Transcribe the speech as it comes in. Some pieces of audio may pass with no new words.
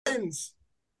buttons.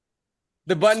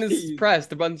 The button is Jeez. pressed.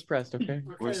 The button's pressed. Okay.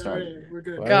 We're starting. Okay, we're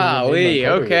good. Why haven't you made Golly. my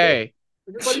cover Okay.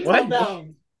 Everybody What? calm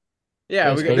down. Yeah.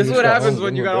 Guys, This is just what got happens home,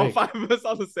 when give you him a got all break. 5 of us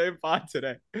on the same pod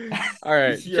today. All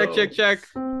right. Yo. Check.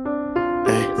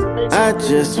 I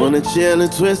just wanna chill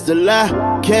and twist a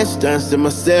lot. Catch dance in my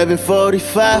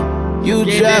 745. You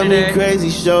Game drive day me today. crazy,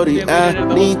 shorty. Game day I today, the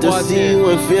whole need to squad's see here. you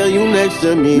and feel you next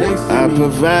to me. I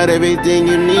provide everything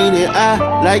you need, and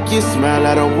I like your smile.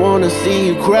 I don't wanna see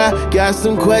you cry. Got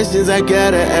some questions I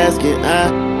gotta ask, and I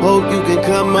hope you can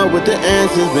come up with the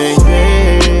answers, baby.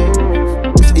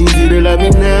 It's easy to love me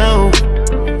now.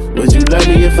 Would you love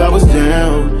me if I was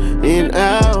down and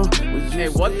out? Hey,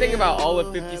 one thing about all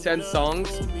of 50 Cent's songs,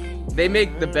 they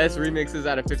make the best remixes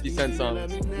out of 50 Cent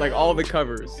songs. Like all the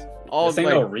covers. All This ain't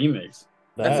like no remix.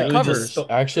 That's That a cover. is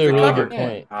actually a It's a really cover. good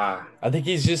point. Ah, I think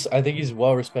he's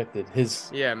well respected.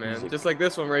 yeah, man. music. Just like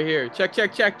this one right here. Check.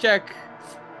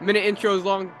 Minute intro is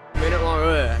long. Minute long.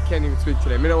 I can't even speak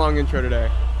today. Minute long intro today.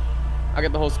 I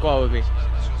got the whole squad with me.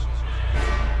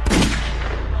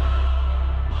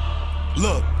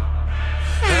 Look,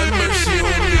 have mercy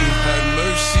on me, have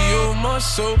mercy on my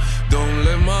soul. Don't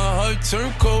let my heart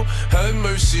turn cold. Have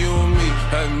mercy on me,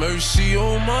 have mercy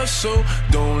on my soul.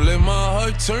 Don't let my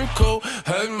heart turn cold.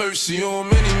 Have mercy on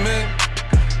many men,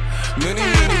 many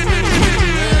men.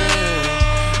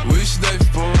 Wish they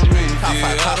for me,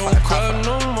 yeah. I don't cry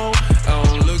no more. I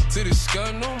don't look to the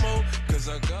sky no more, 'cause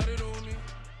I got it on me.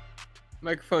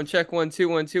 Microphone check 1 2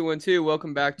 1 2 1 2.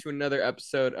 Welcome back to another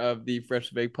episode of the Fresh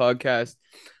Bake Podcast.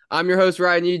 I'm your host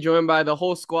Ryan Yee, joined by the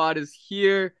whole squad is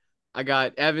here. I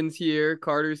got Evans here,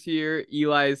 Carter's here,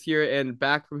 Eli is here, and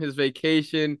back from his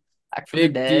vacation, back from the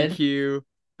Big dead. DQ.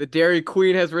 The Dairy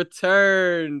Queen has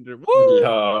returned. Woo!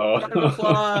 Yo. Round of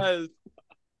applause.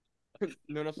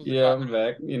 No one else was Yeah, I'm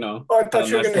back. You know. Oh, I thought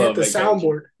you were Nice gonna hit little the vacation.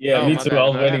 soundboard. Yeah, Oh, me my too. bad, I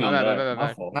was my waiting bad, on my that. bad, my My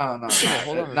bad. fault. No,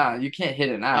 Hold on. nah, you can't hit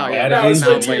it now. Oh, I yeah, had no, to it's leave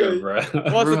not some waiting. later, bro.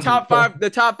 Well, it's the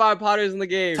top five potters in the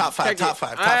game. Top five, Check top it.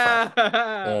 five, top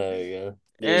five. There you go.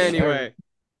 Anyway,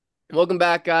 welcome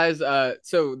back, guys.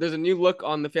 So there's a new look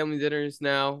on the family dinners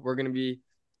now. We're gonna be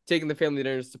taking the family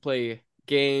dinners to play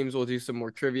games. We'll do some more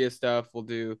trivia stuff. We'll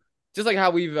do just like how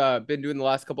we've been doing the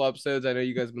last couple episodes. I know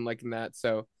you guys have been liking that.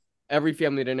 So every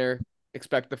family dinner,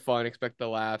 expect the fun, expect the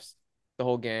laughs, the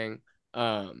whole gang.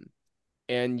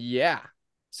 And yeah.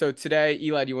 So today,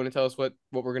 Eli, do you want to tell us what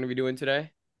we're gonna be doing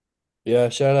today? Yeah,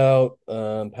 shout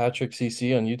out Patrick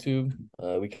CC on YouTube.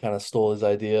 We kind of stole his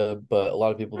idea, but a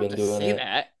lot of people have been doing Say it.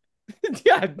 that.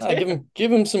 God Nah, damn.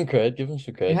 give him some cred. Give him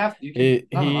some cred. You have you can, He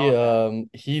nothing he wrong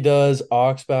with that. he does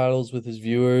ox battles with his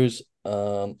viewers.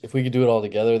 If we could do it all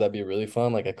together, that'd be really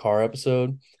fun, like a car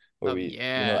episode where Oh, we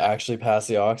yeah. actually pass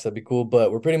the ox. That'd be cool.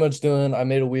 But we're pretty much doing. I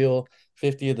made a wheel,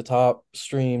 50 of the top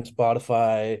stream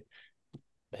Spotify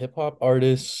hip hop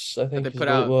artists. I think They is put what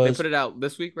it out was. they put it out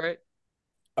this week, right?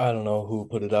 I don't know who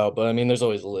put it out, but I mean, there's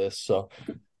always a list. So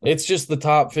it's just the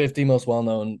top 50 most well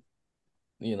known,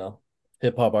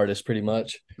 hip hop artists, pretty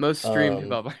much. Most streamed Um,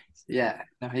 hip hop. Yeah,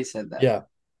 no, he said that. Yeah.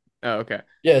 Oh, okay.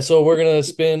 Yeah, so we're gonna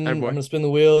spin. Attaboy. I'm gonna spin the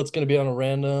wheel. It's gonna be on a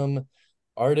random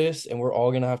artist, and we're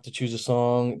all gonna have to choose a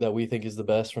song that we think is the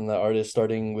best from that artist,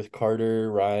 starting with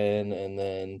Carter, Ryan, and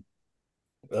then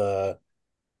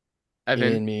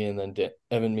Evan. Ian, me, and then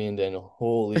Evan, me, and Daniel.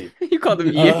 Holy, You called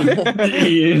him Ian.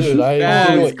 dude, I That's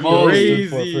didn't know what Ian stood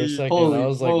for a crazy. second. Holy,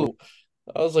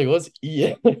 I was like, what's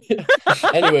Ian?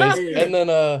 Anyways,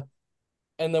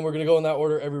 and then we're gonna go in that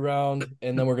order every round,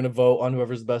 and then we're gonna vote on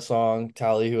whoever's the best song,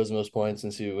 tally who has the most points,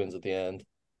 and see who wins at the end.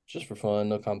 Just for fun,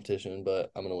 no competition,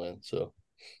 but I'm gonna win. So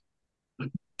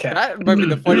That might be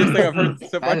the funniest thing I've heard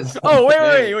so far. That is Oh,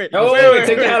 wait. Oh, wait,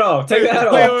 take the hat off. Take the hat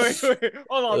off. Wait.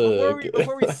 Hold on. Okay.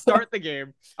 Before we start the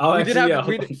game, Oh, we did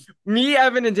actually, have me,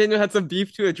 Evan, and Daniel had some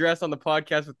beef to address on the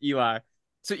podcast with Eli.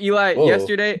 So Eli, Whoa,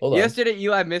 yesterday hold on.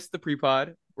 Eli missed the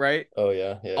pre-pod, right? oh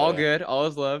yeah, All yeah. good, all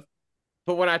is love.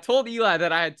 But when I told Eli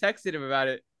that I had texted him about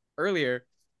it earlier,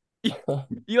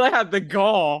 Eli had the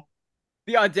gall,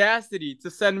 the audacity to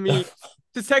send me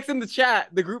to text in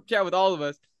the group chat with all of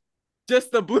us,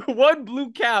 just the one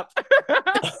blue cap.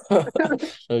 I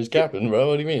was capping, bro.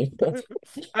 What do you mean?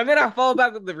 And then I followed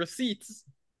back with the receipts.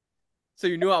 So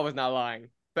you knew I was not lying.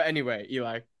 But anyway,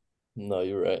 Eli. No,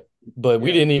 you're right. But we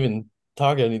Yeah. didn't even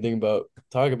talk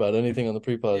about anything on the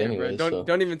pre-pod Yeah, bro,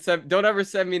 anyway. don't ever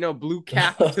send me no blue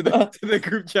cap to the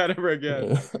group chat ever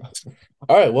again.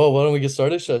 All right, well, why don't we get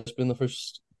started? Should I spin the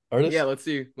first artist? Yeah, let's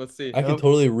see. I could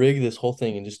totally rig this whole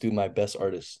thing and just do my best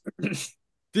artist.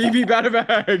 DB Bad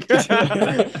Bag.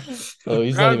 Oh,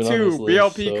 he's not Round even on this two,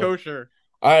 list, BLP so. kosher.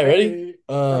 All right, ready?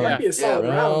 That might be a solid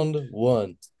round. Round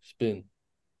one, spin.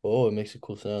 Oh, it makes a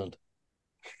cool sound.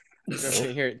 I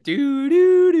can't hear it. Do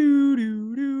do do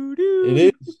do do do. It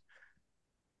is.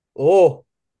 Oh,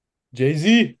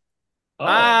 Jay-Z. Oh.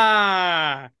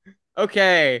 Ah.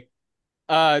 Okay.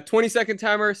 20-second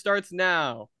timer starts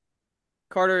now.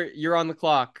 Carter, you're on the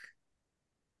clock.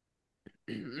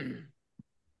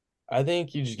 I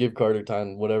think you just give Carter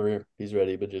time, whatever he's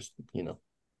ready, but just, Okay, but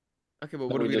Then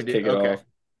what are we we gonna just do? kick it Okay. off.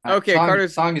 Okay,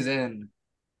 Carter's song is in.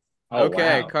 Oh,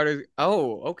 okay, wow. Carter's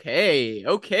okay.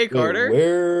 Okay, Carter. Wait,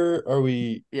 where are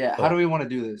we? Yeah, how do we want to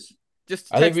do this?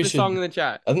 Just I think text we the should- song in the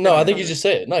chat. No, I think you Text just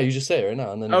say it. No, you just say it right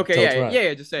now, and then Okay, tell yeah, us Ryan.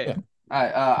 yeah, just say it. Yeah.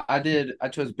 All right, I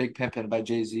chose Big Pimpin' by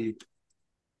Jay-Z.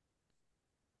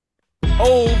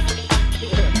 Oh,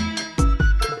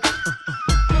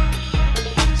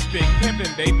 It's big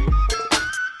pimpin', baby.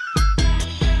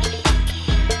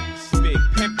 It's big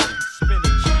pimpin',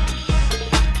 spinach.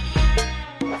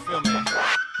 You feel me?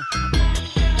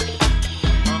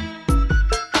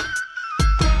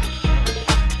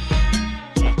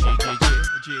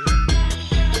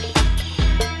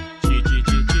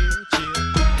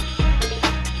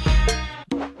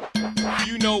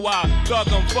 You know I thug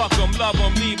 'em, fuck 'em, love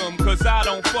 'em, leave 'em, 'cause I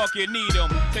don't fucking need 'em.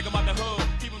 Take 'em out the hood,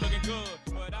 keep 'em looking good,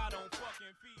 but I don't fucking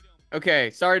feed 'em. okay.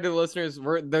 Sorry to the listeners.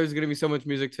 There's gonna be so much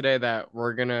music today that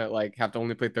we're gonna have to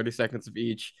only play 30 seconds of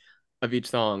each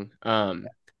song.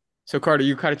 So Carter,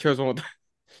 you kind of chose one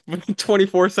with a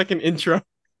 24-second intro,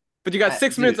 but you got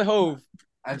 6 minutes of Hove.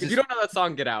 If you don't know that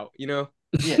song, get out. Yeah,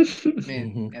 I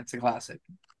mean, it's a classic.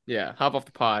 Yeah, hop off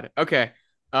the pod. Okay.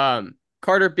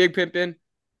 Carter, Big Pimpin',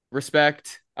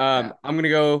 respect. I'm gonna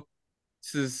go.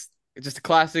 This is just a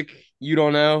classic. You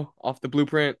Don't Know off the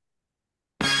Blueprint.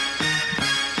 Turn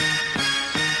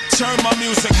my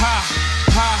music high,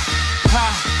 high,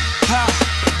 high, high,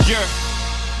 yeah.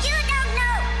 You don't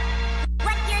know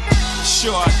what you're doing.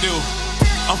 Sure I do.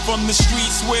 I'm from the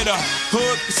streets where the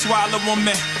hood can swallow on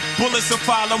me. Bullets will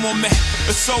follow on me.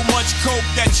 There's so much coke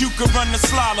that you could run the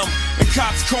slalom. And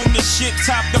cops comb this shit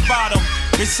top to bottom.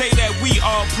 They say that we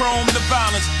are prone to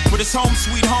violence, but it's home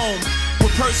sweet home.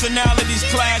 Where personalities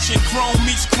clash and chrome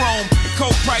meets chrome. The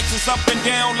coke prices up and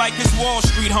down like it's Wall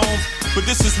Street home. But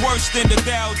this is worse than the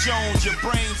Dow Jones. Your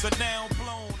brains are now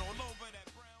blown all over that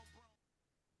brown.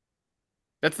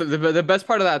 That's the best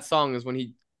part of that song is when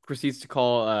he proceeds to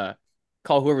call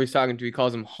whoever he's talking to. He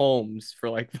calls him Holmes for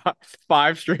like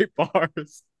five straight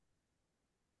bars.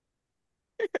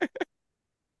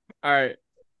 All right.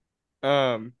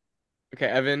 Okay,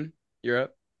 Evan, you're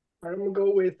up. I'm gonna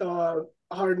go with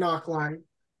Hard Knock Line.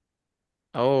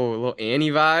 Oh, a little Annie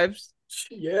vibes.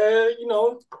 Yeah,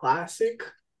 classic.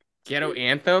 Ghetto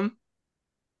anthem.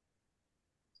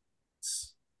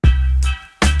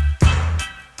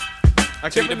 I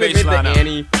Take can't the believe they bass made line out.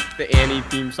 the Annie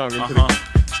theme song into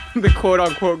the quote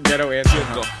unquote ghetto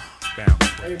anthem. Go. Down.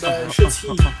 Hey, man, shit's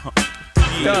heat.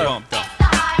 Yeah, bumped up.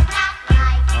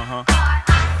 Uh-huh.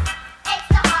 It's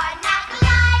the hard knock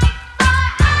life for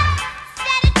us.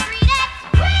 Static treated,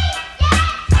 we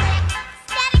get tricked.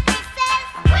 Static says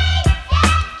we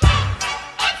get kicked.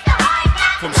 It's the hard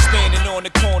knock From standing on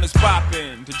the corners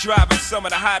bopping to driving some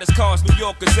of the hottest cars New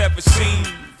Yorkers ever seen.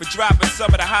 For dropping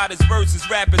some of the hottest verses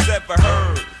rappers ever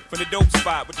heard. From the dope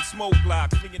spot with the smoke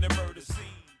block, cleaning the murder scene.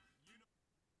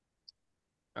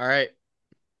 All right.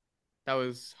 That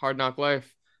was Hard Knock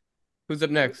Life. Who's up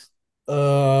next?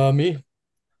 Me.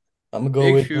 I'm gonna go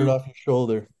Big with Shoe. Dirt Off Your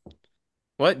Shoulder.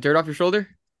 What? Dirt Off Your Shoulder?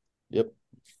 Yep.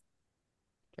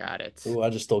 Got it. Oh, I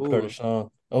just stole Ooh. Carter's song.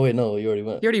 Oh wait, no, you already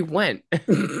went. He already went.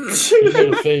 You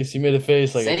made a face. You made a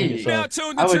face like I took your Same. Now song.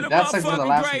 tuned I into would. the That's like one of the motherfucking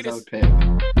last ones I greatest. would pick.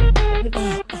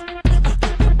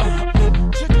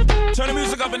 Turn the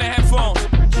music up in the headphones.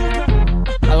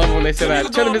 I love when they say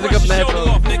that. Turn the music up in the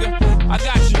headphones. Nigga. I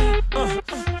got you.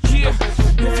 Yeah.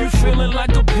 If you feeling like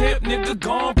a pimp, nigga,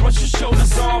 go on, brush your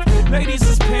shoulders off. Ladies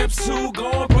is pimps too,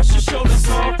 go on, brush your shoulders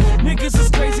off. Niggas is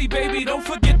crazy, baby, don't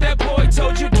forget that boy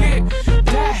told you get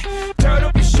that dirt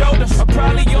up your shoulders. I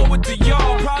probably owe it to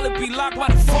y'all, probably be locked by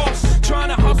the force. Trying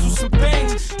to hustle some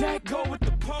things that go with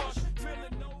the Porsche.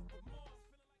 Feeling no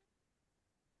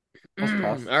remorse. That's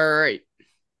tough. All right.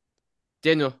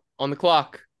 Daniel, on the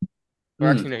clock. Or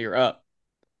actually, no, you're up.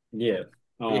 Yeah.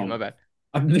 Yeah, my bad.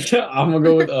 I'm gonna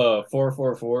go with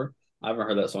 444. I haven't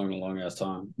heard that song in a long ass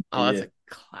time. Oh, that's Yeah. a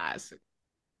classic.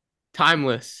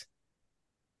 Timeless.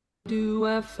 Do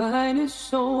I find it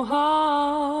so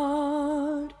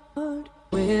hard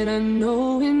when I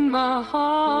know in my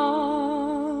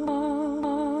heart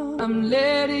I'm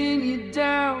letting you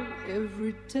down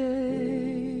every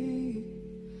day,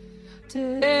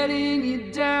 letting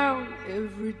you down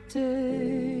every day.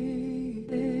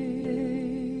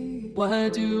 Why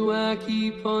do I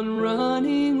keep on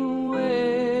running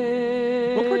away?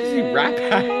 he rap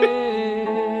at?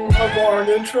 A long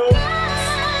intro.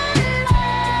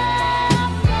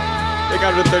 They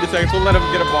got him to 30 seconds. We'll let him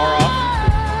get a bar off.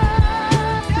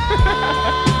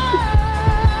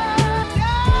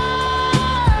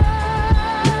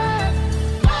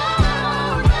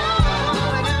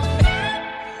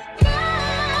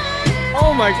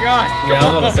 Oh my god. Yeah, I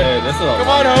was gonna say this is a Come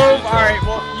on, Hove. All right,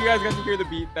 well, you guys got to hear the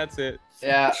beat. That's it.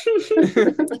 Yeah.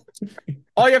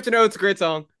 All you have to know, it's a great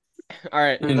song. All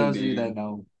right. For those of you that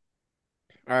know.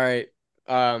 All right.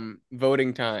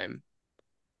 Voting time.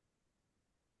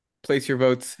 Place your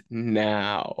votes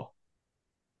now.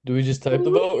 Do we just type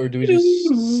the vote or do we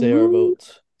just say our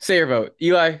votes? Say your vote.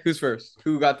 Eli, who's first?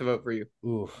 Who got the vote for you?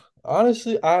 Ooh,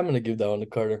 honestly, I'm gonna give that one to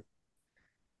Carter.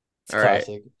 It's All right.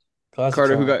 classic. Classic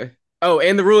Carter, song. who got? Oh,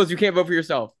 and the rule is you can't vote for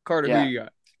yourself. Carter, Yeah. who you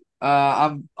got?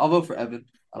 I'll vote for Evan.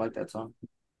 I like that song.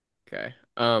 Okay.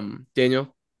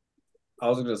 Daniel. I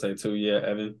was gonna say too. Yeah,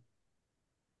 Evan.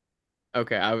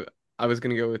 Okay, I was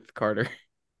gonna go with Carter.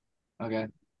 Okay.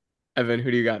 Evan,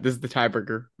 who do you got? This is the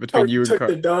tiebreaker between you and Took the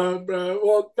Carter. dub, bro.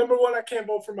 Well, number one, I can't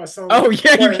vote for my song. Oh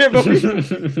yeah, you but- can't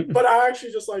vote. But I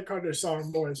actually just like Carter's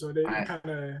song more, so they Alright. kind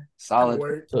of Solid.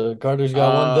 work. So Carter's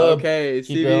got one dub. Okay,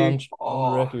 Keep it on, CV.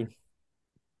 on the record.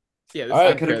 Yeah, this All is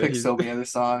right, I could have unfair that picked he's- so many other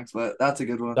songs, but that's a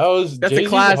good one. That was That's a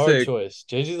Jay-Z's a hard classic. choice.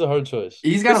 Jay-Z's a hard choice.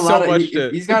 He's got a There's lot so of much he, to-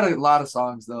 he's got a lot of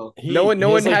songs though. No one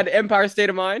has, like- had Empire State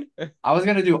of Mind. I was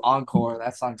gonna do Encore.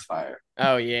 That song's fire.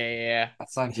 Oh yeah.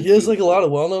 That song. He has like a lot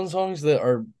of well-known songs that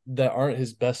aren't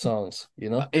his best songs. You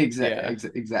know. Exactly. Yeah.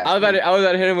 Exactly. I was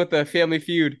about to hit him with the Family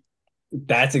Feud.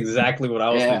 That's exactly what I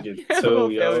was Yeah. thinking Little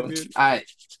too, yo. Family Feud. All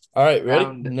right. All right, ready?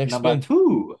 Round Next number spin.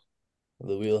 2.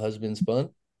 The wheel has been spun.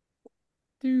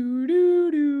 Do do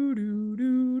do do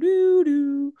do do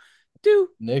do do.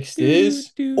 Next do, is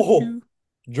do, oh do.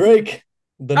 Drake,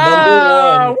 the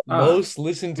Oh! number one most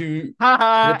listened to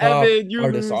Haha, hip-hop Evan, you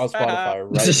artist lose. on Spotify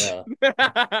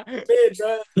right now. Mid,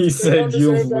 bro. He They said don't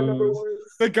you deserve that number lose. one.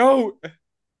 The GOAT.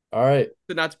 All right,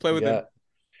 Did not to play with we him. got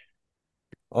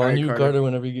on right, you, Carter. Carter.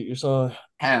 Whenever you get your song.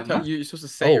 You're supposed to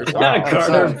say Oh, your song. wow. Carter,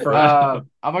 sorry. bro.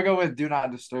 I'm gonna go with Do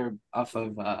Not Disturb off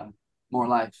of More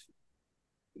Life.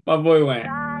 My boy went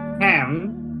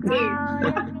ham.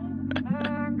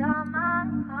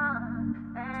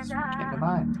 Came to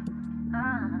mind.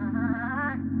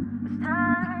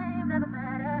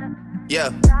 Yeah.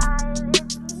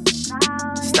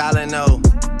 Styling no.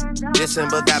 Dissing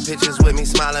but got pictures with me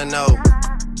smiling no.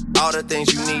 All the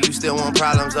things you need, you still want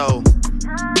problems though.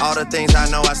 All the things I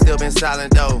know, I still been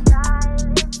silent though.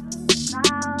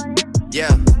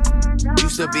 Yeah.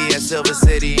 Used to be at Silver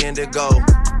City Indigo.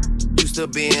 Used to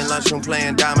be in lunchroom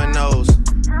playing dominoes.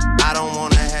 I don't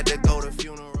wanna have to go to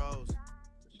funerals.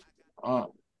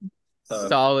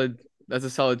 Solid. That's a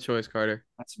solid choice, Carter.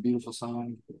 That's a beautiful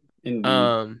song.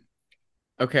 Indeed.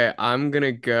 Okay, I'm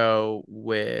gonna go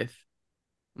with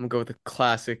a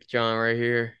classic John right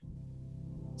here.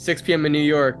 6 p.m. in New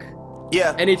York.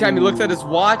 Yeah. Anytime he looks at his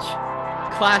watch,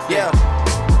 classic. Yeah.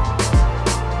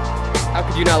 How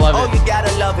could you not love Oh, it? you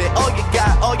gotta love it. Oh,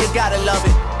 you gotta love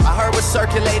it. I heard what's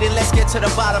circulating, let's get to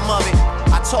the bottom of it.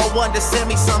 I told one to send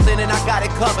me something and I got it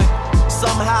covered.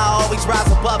 Somehow I always rise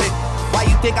above it. Why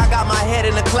you think I got my head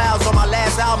in the clouds on my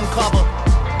last album cover?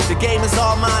 The game is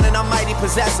all mine and I'm mighty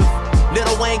possessive. Lil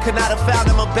Wayne could not have found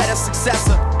him a better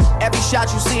successor. Every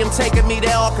shot you see him taking me,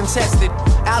 they're all contested.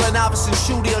 Allen Iverson,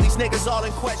 Shooty, these niggas all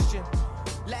in question.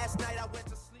 Last night I went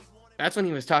to sleep. That's when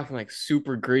he was talking like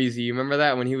super greasy. You remember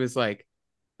that when he was like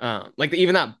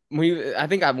even that when he, I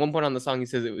think at one point on the song he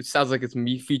says it sounds like it's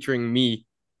me featuring me.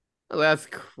 Oh, that's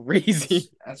crazy.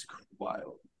 That's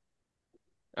wild.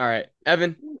 All right,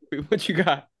 Evan, what you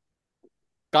got?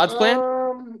 God's plan?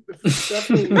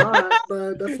 Definitely not,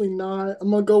 but definitely not. I'm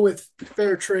gonna go with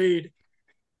Fair Trade.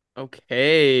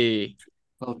 Okay.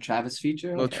 Little Travis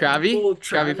feature. Little Travi? Little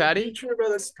Travi Patty? feature, bro.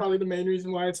 That's probably the main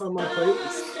reason why it's on my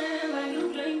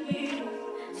playlist.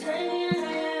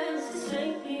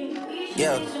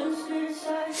 Yeah.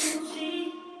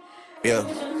 Yeah.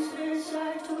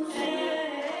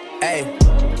 Hey.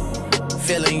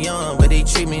 Feeling young, but they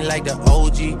treat me like the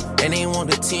OG. And they want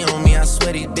the T on me, I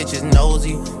swear these bitches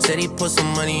nosy. Said he put some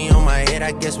money on my head,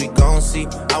 I guess we gon' see.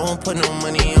 I won't put no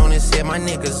money on his head, my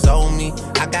niggas owe me.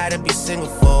 I gotta be single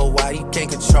for a while, you can't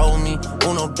control me.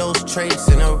 Uno, those traits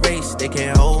in a race, they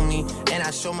can't hold me. And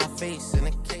I show my face in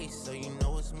a case, so you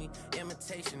know it's me.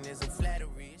 Imitation isn't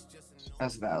flattery, it's just a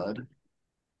That's valid.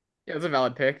 Yeah, that's a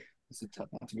valid pick.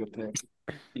 That's a good pick.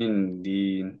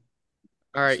 Indeed.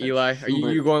 All right, That's Eli, are you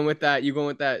super. you going with that? You going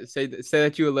with that? Say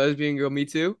that you a lesbian girl, me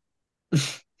too?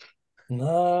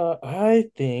 Nah, I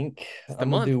think the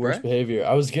I'm gonna do month, worst bruh. behavior.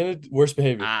 I was gonna worst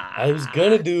behavior. I was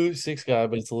gonna do Six Guy,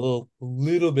 but it's a little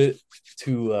bit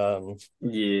too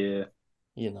Yeah.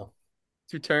 you know.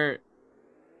 Too turn.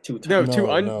 Too No,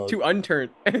 No. too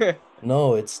unturned.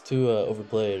 No, it's too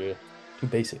overplayed or too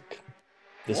basic.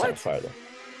 This What? sounds fire though.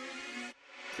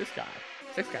 Six guy.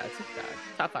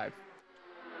 Top 5.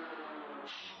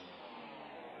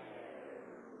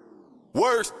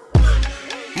 Worst.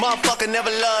 Motherfucker never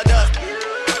loved us.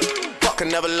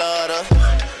 Fucker never loved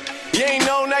us. You ain't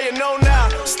know now, you know now.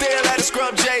 Still at the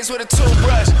scrub J's with a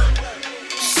toothbrush.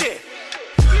 Shit.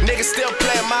 Niggas still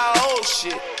playing my old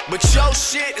shit. But your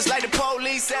shit is like the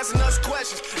police asking us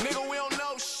questions. Nigga, we don't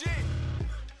know shit.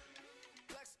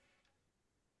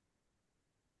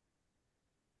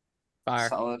 Fire.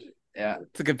 Solid. Yeah.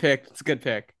 It's a good pick.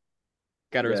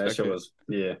 Gotta Yeah, that respect shit it. was.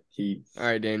 Yeah, All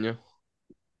right, Daniel.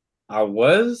 I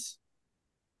was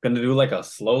gonna do like a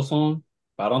slow song,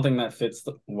 but I don't think that fits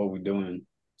what we're doing.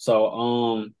 So,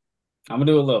 I'm gonna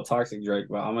do a little Toxic Drake,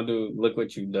 but I'm gonna do "Look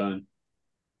What You Done."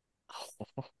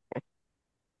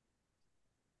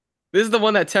 This is the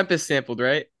one that Tempest sampled,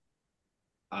 right?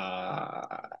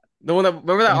 Uh, The one that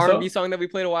remember that Think so? R&B song that we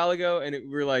played a while ago, and we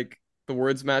were like the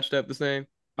words matched up the same.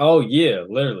 oh yeah,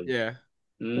 literally. Yeah.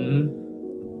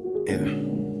 Mm-hmm.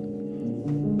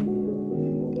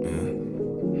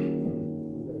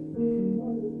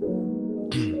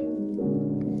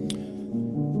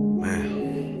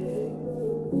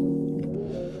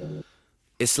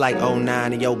 It's like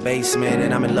 09 in your basement,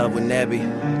 and I'm in love with Nebby.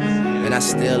 And I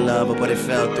still love her, but it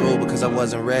fell through because I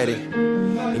wasn't ready.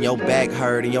 And your back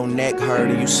hurt, and your neck hurt,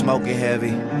 and you smoking heavy.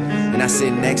 And I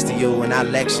sit next to you, and I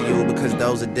lecture you because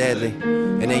those are deadly.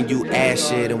 And then you ask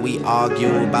shit, and we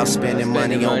argue about spending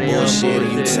money on bullshit.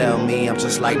 And you tell me I'm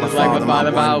just like my father, my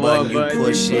one button, you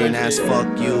push it, and that's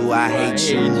fuck you, I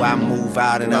hate you. I move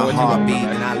out in a heartbeat,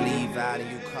 and I leave out,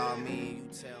 and you call me,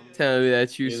 you Tell me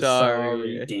that you You're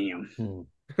sorry. Damn.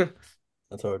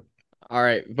 That's hard. All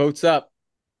right, votes up.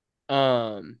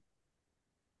 Eli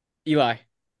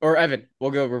or Evan.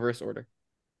 We'll go reverse order.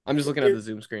 I'm just looking at the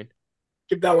Zoom screen.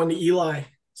 Give that one to Eli.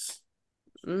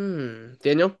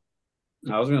 Daniel?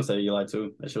 I was gonna say Eli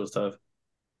too. That shit was tough.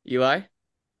 Eli?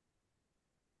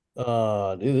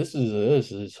 Dude, this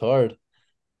is hard.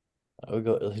 I would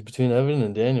go it's between Evan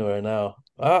and Daniel right now.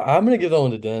 I'm gonna give that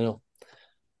one to Daniel.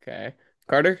 Okay.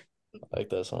 Carter? I like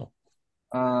that song.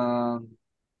 I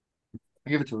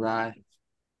give it to Rye.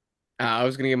 I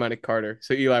was gonna give mine to Carter,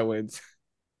 so Eli wins.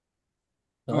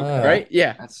 Ah, Right?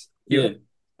 Yeah. That's Yeah. I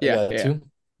Yeah. got Yeah. two.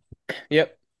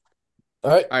 Yep.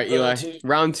 All right. All right, Eli. two.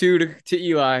 Round 2 to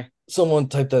Eli. Someone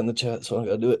type that in the chat, so I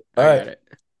gotta do it. I All right. got it.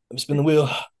 Let me spin the wheel.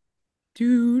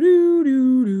 Do do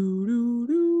do do do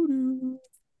do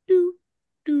do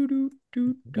do do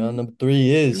do. Round number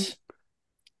 3 is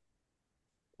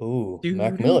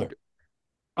Mac Miller.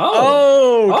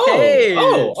 Okay.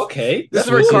 Okay. This is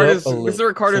That's where cool. Carter's. Switch it up a This is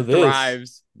where Carter little. So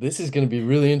thrives. This is gonna be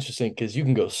really interesting because you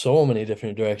can go so many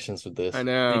different directions with this. I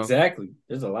know. Exactly.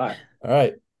 There's a lot. All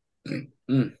right.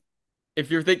 If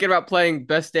you're thinking about playing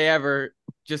Best Day Ever,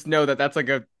 just know that that's like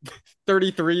a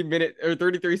 33-minute or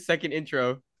 33-second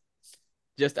intro.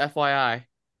 Just FYI.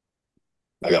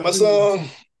 I got my song.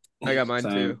 I got mine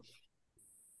Same. too.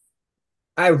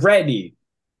 I ready.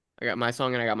 I got my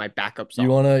song and I got my backup song.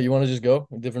 You wanna just go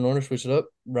a different order, switch it up?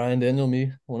 Ryan, Daniel,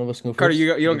 me, one of us can go Carter, first. you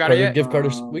don't Give got it Carter- yet? Give Carter.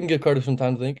 We can give Carter some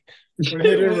time to think. We hit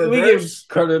it in We give reverse.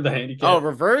 Carter the handicap. Oh,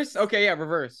 reverse? Okay, yeah,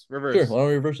 reverse. Reverse. Sure. Why don't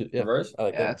we reverse it? Yeah. Reverse? I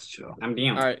like yeah, that. that's chill. I'm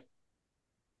down. All right.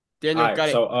 Daniel, All right, got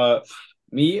it. so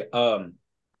me,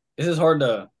 this is hard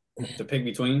to pick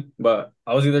between, but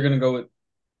I was either gonna go with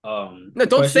No,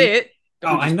 don't say it.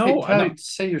 Oh, I know. I know.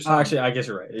 Say your Oh, song. actually, I guess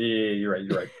you're right. Yeah, you're right.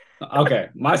 You're right. Okay,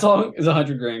 my song is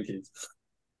 100 Grandkids.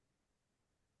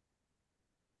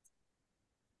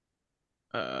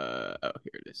 Oh,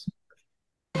 here it is.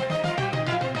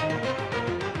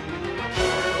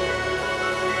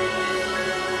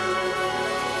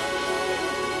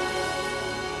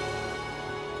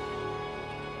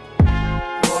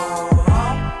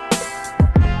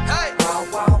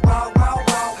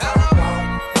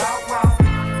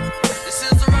 This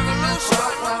is the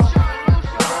revolution.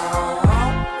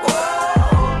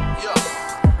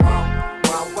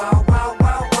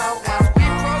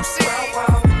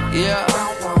 Yeah.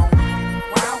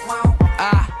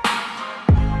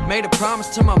 I made a promise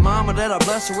to my mama that I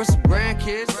bless her with some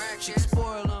grandkids. She can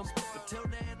spoil them. But till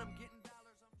then, I'm getting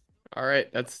dollars. All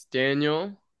right, that's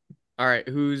Daniel. All right,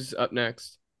 who's up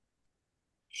next?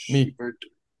 Me.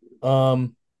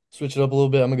 Switch it up a little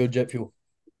bit. I'm gonna go jet fuel.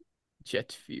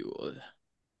 Jet fuel.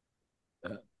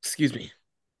 Excuse me.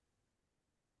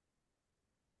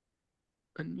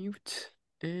 unmute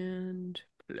and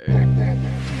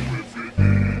play.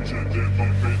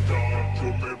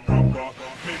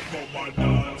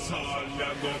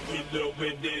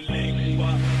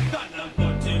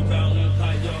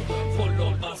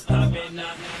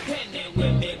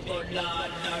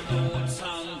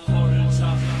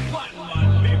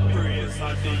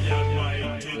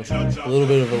 A little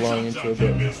bit of a long intro,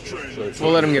 but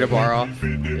We'll let him get a bar off.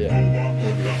 Yeah.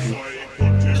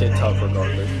 Shit tough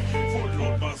regardless.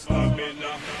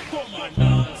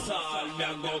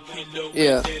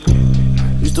 Yeah.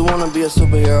 Used to wanna be a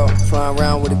superhero, flying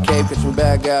around with a cape, catching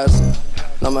bad guys.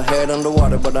 Now my head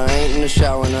underwater, but I ain't in the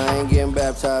shower and I ain't getting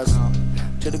baptized.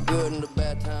 To the good and the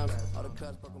bad times, all the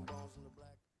cuts, broken bones, and the black.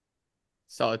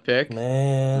 Solid pick.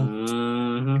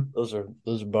 Man, those are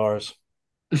bars.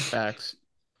 Facts.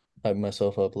 Hyping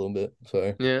myself up a little bit.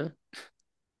 Sorry. Yeah.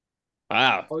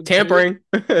 Wow. Tampering.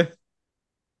 All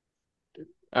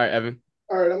right, Evan.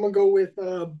 All right, I'm gonna go with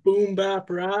boom bap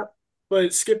rap,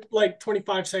 but skip like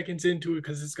 25 seconds into it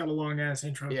because it's got a long ass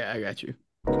intro. Yeah, I got you.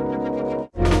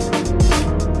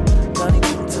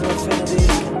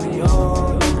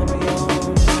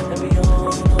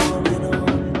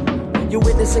 You're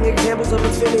witnessing examples of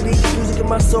infinity. Music in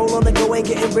my soul on the go, ain't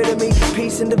getting rid of me.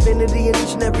 Peace and divinity in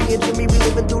each and every inch of me. We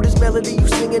living through this melody, you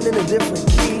singing in a different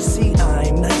key. See,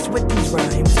 I'm nice with these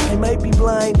rhymes. I might be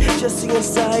blind, just see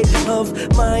inside of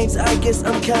minds. I guess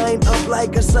I'm kind of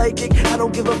like a psychic. I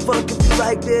don't give a fuck if you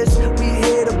like this. We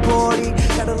here to party,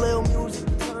 got a little music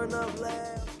to turn up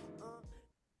loud.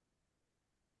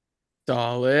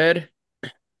 Solid.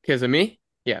 Okay, is it me?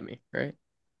 Yeah, me, right?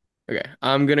 Okay,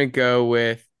 I'm gonna go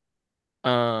with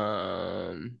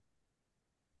I'm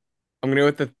gonna go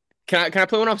with the can I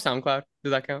play one off SoundCloud?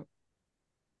 Does that count?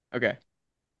 Okay.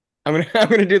 I'm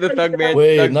gonna do the Thug Man.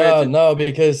 Wait, Thug Man- no,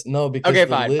 because Okay, the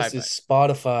fine, list fine, is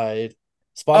Spotify.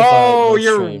 Oh, not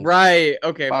you're streamed. right.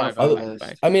 Okay, fine, Spotify fine, list.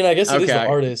 fine. I mean, I guess it is Okay. the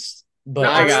artist, but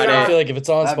I got I it. feel like if it's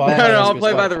on That- Spotify, No, no, it's I'll a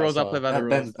play by the Spotify rules. I'll song. play by the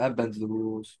rules. That bends the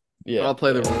rules. Yeah, I'll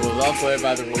play the rules. I'll play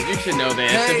by the rules. You should know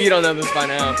this. If you don't know this by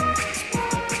now.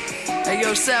 Hey,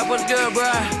 yo, Sap, what's good,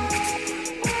 bruh?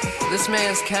 This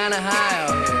man's kinda high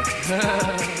out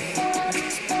here.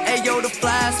 Hey, yo, the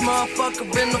flyest motherfucker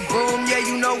in the room. Yeah,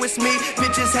 you know it's me.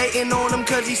 Bitches hating on him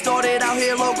cause he started out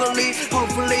here locally.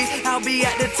 Hopefully, I'll be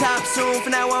at the top soon. For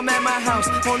now, I'm at my house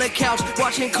on the couch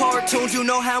watching cartoons. You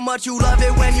know how much you love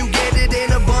it when you get it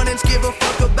in abundance. Give a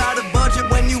fuck about a budget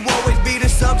when you always be the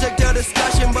subject of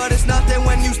discussion. But it's nothing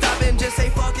when you stop and just say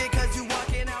fuck it cause you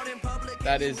walking out in public.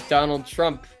 That is Donald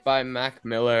Trump by Mac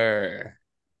Miller.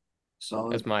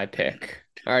 Solid. That's my pick.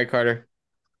 All right, Carter.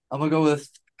 I'm gonna go with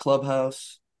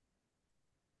Clubhouse.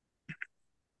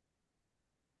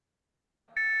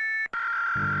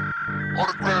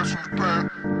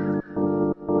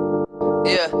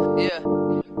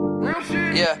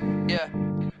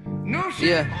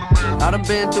 Yeah. I done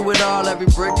been through it all, every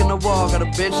brick in the wall. Got a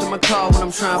bitch in my car when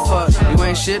I'm trying to fuck. You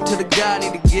ain't shit to the guy,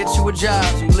 need to get you a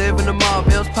job. You live in the mall,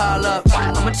 bills pile up.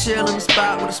 I'ma chill in the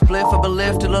spot with a spliff up a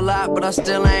lift till a lot, but I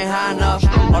still ain't high enough.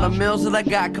 All the meals that I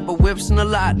got, couple whips in the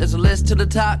lot. There's a list to the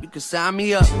top, you can sign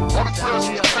me up.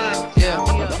 Yeah.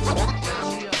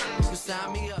 You can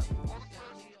sign me up.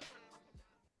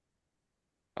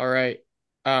 All right.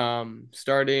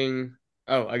 Starting.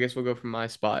 Oh, I guess we'll go from my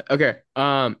spot. Okay.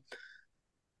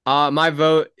 My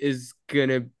vote is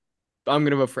I'm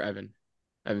gonna vote for Evan.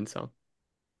 Evan's song.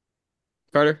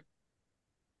 Carter.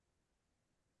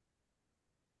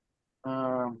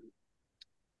 I'll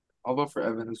vote for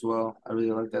Evan as well. I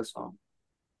really like that song.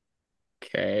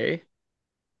 Okay.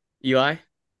 Eli.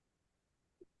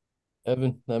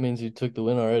 Evan, that means you took the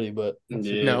win already, but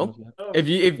Yeah. No. If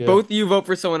Yeah. both of you vote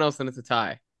for someone else, then it's a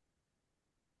tie.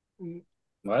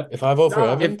 What? If I vote for No.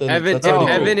 Evan, If then Evan, that's if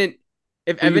already Evan cool. and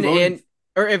if Who you Evan voting and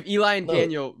or if Eli and No.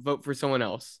 Daniel vote for someone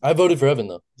else. I voted for Evan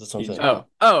though. That's what I'm saying.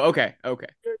 Oh, okay. You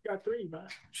got three, man.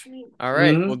 What you mean? All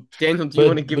right. Mhm. Well, Daniel, do you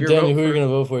want to give but your Daniel, vote who are you for- gonna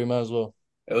vote for? You might as well.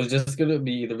 It was just gonna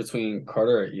be either between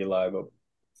Carter or Eli, but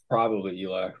probably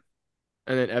Eli.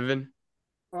 And then Evan.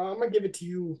 I'm gonna give it to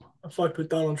you. I fucked with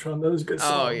Donald Trump. That was a good Oh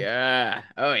song. yeah.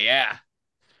 Oh yeah.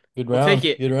 Good We'll round. take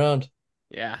it. Good round.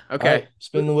 Yeah. All Okay. right,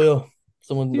 spin the wheel.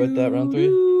 Someone write that round 3.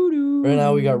 Right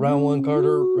now we got round 1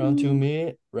 Carter, round 2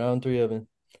 me, round 3 Evan.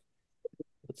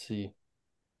 Let's see.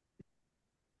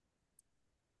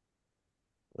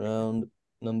 Round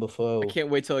number 4. I can't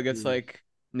wait till it gets like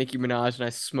Nicki Minaj and I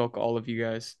smoke all of you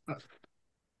guys.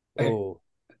 Oh.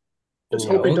 Just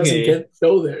Oh. hope it doesn't Okay.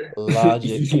 go there.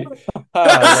 Logic.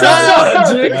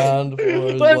 Logic. Round 4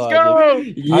 is Let's Logic. go.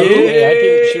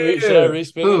 Should I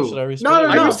respin Who? it? Should I respin No, it? no,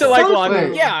 I no. used to like Fuck Logic.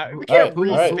 wait. Yeah, we All right, can't all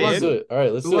right, let's respin. do it. All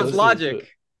right, let's Who do it. was let's do it, let's do Logic. it.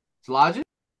 It's Logic?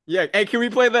 Yeah. Hey, can we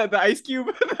play the Ice Cube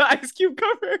the Ice Cube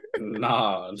cover?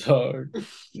 Nah, dog.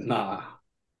 Nah.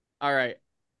 All right.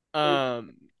 I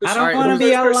This don't is want to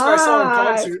the be first person I saw in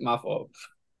alive. concert. My fault.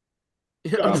 He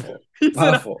My fault. said,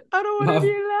 My fault. I don't My want to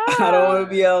be fault. alive. I don't want to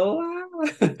be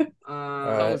alive.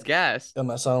 That was gas. Got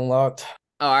my sound locked.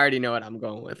 Oh, I already know what I'm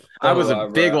going with. I was a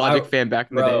Bro, big Logic I- fan back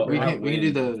in the bro, day. We bro. I can do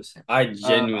win. those. I I'm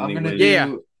genuinely gonna win. do. Yeah.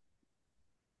 I'm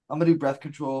gonna do Breath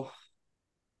Control.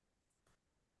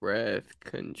 Breath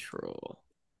Control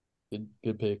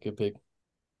Good pick. Good pick.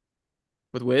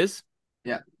 with Wiz.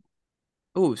 Yeah.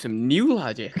 Oh, some new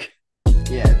Logic.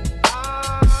 Yeah.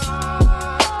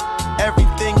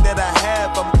 Everything that I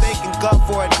have, I'm thanking God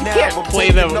for it now. can't I'm play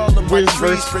taking the all of my Wiz dreams,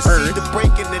 verse proceed first. to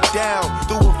breaking it down.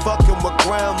 Doing fucking with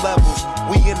ground levels.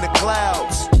 We in the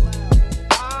clouds.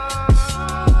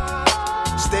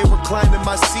 Stay reclining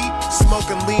my seat,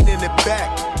 smoking, leaning it back.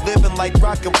 Living like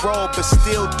rock and roll, but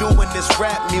still doing this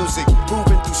rap music.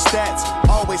 Proving through stats,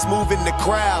 always moving the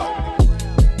crowd.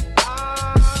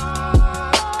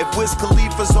 If Wiz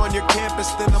Khalifa's on your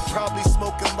campus, then I'm probably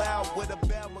smoking loud with a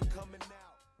bad one coming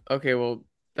out. Okay, well,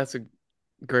 that's a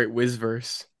great Wiz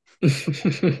verse. I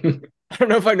don't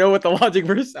know if I know what the Logic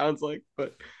verse sounds like,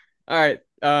 but all right.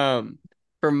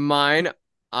 For mine,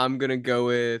 I'm gonna go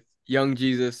with Young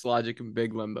Jesus, Logic, and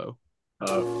Big Limbo.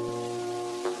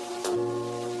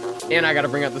 And I gotta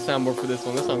bring out the soundboard for this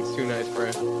one. This song's too nice,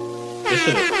 bro.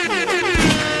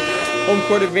 Home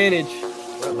court advantage.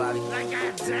 What about it?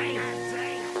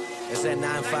 It's that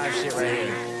 9-5 shit right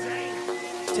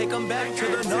here. Take them back to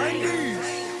the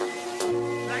 90s.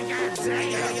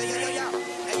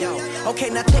 Okay,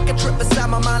 now take a trip inside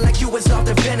my mind like you was off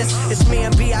to Venice. It's me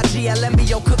and B.I.G.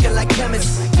 LMBO cooking like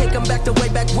chemists. Take them back to way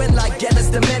back when like Dennis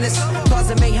the Menace.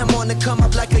 Causing mayhem on the come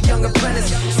up like a young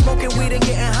apprentice. Smoking weed and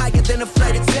getting higher than a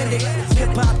flight attendant.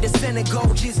 Hip-hop descendant,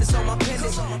 gold Jesus on my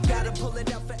pendant. Gotta pull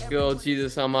it out for Go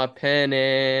Jesus on my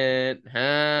pennant,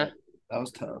 huh? That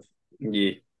was tough.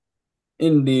 Yeah.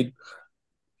 Indeed.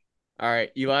 All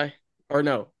right, Eli? Or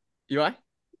no, Eli?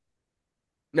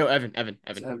 No, Evan. Seven.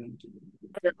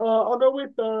 I'll go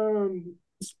with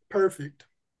Perfect.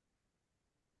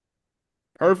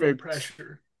 Perfect.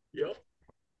 Pressure. Yep.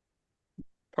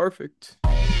 Perfect.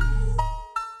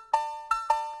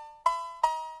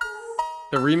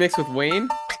 The remix with Wayne?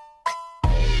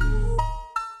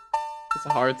 It's a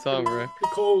hard song, bro.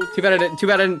 Cold. Too bad I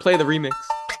didn't play the remix.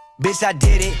 Bitch, I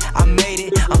did it, I made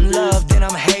it. I'm loved and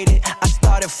I'm hated. I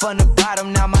started from the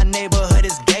bottom, now my neighborhood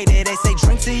is gated. They say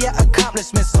drink to your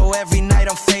accomplishments, so every night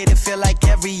I'm faded. Feel like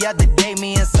every other day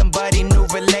me and somebody new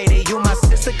related. You my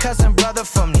sister, cousin, brother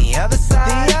from the other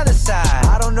side. The other side.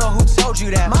 I don't know who told you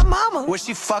that. My mama. Where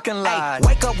she fucking lied.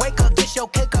 Wake up, get your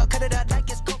cake up, cut it up like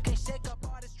it's cocaine, shake up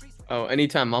all the streets. Oh,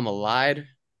 anytime Mama lied,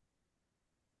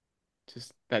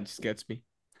 that just gets me.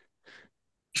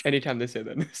 Anytime they say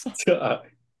that in this song.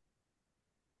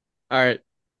 All right,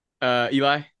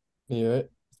 Eli. You right?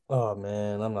 Oh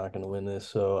man, I'm not gonna win this.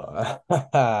 So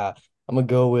I'm gonna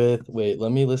go with. Wait,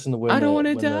 let me listen to when. I don't want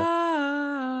to when the-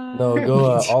 die. No,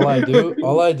 go.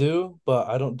 All I do, but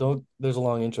I don't. There's a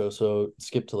long intro, so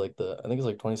skip to like I think it's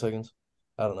like 20 seconds.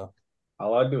 I don't know.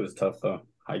 All I do is tough though.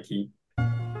 High key.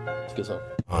 It's a good song.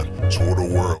 Tour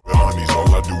the world, honeys,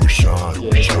 all I do is shine.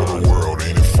 Tour the world,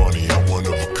 ain't it funny? I'm one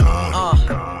of a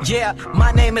kind. Yeah,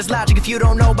 my name is Logic. If you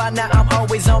don't know by now, I'm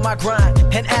always on my grind.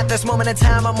 And at this moment in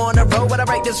time, I'm on the road. When I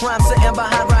write this rhyme, sitting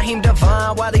behind Raheem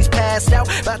Devine while he's passed out.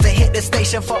 About to hit the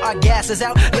station for our gas is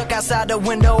out. Look outside the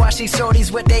window, I see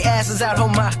shorties with their asses out. Oh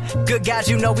my, good guys,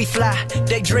 you know we fly.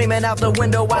 They dreaming out the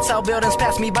window, watch how buildings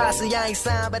pass me by. See, I ain't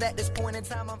signed, but at this point in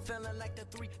time, I'm feeling like the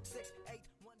 3, 6, 8.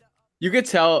 You could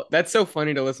tell that's so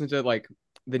funny to listen to like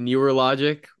the newer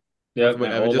Logic. Yeah, What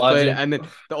man, Evan old just played, Logic. and then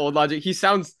the old Logic. He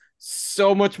sounds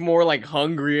so much more like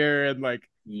hungrier and like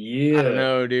Yeah. I don't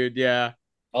know, dude. Yeah,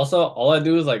 Also, all I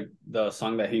do is like the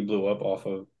song that he blew up off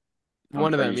of. I'm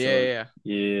one of them. pretty Yeah. sure.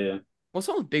 Yeah. What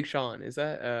song with Big Sean? Is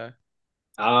that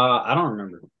I don't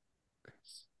remember.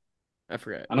 I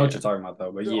forget. I know what you're talking about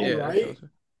though, but Is it yeah. Alright?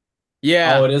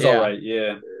 Yeah. Oh, it is yeah. all right.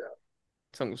 Yeah.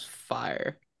 Song was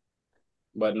fire.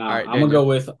 But nah, All right, I'm gonna Daniel.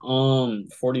 go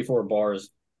with 44 bars.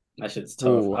 That shit's tough.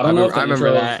 Ooh, I don't know if the I remember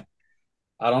intro is- that.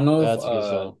 I don't know That's if a good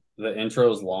song. the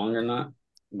intro is long or not,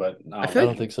 but I feel I like,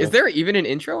 don't think so. Is there even an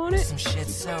intro on it? Some shit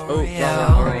so Oh,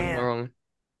 real. wrong.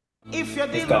 If you're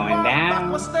It's going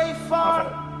down. stay far.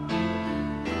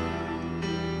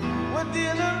 We're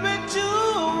dealing with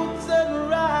Jews and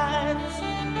rights.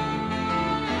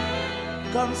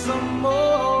 Come some more.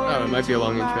 Oh, it might be a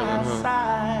long intro then, huh?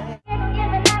 Side.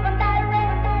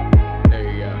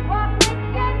 There you go.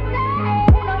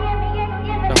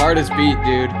 The hardest beat,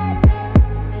 dude.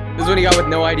 This is when he got with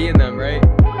No ID in them, right?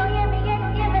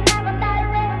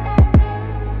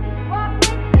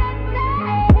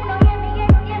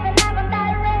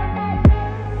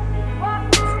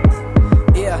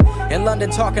 Yeah, in London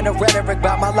talking to rhetoric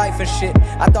about my life and shit.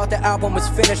 I thought the album was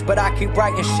finished, but I keep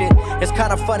writing shit. It's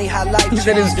kind of funny how life He's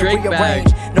in his changed and Drake bag.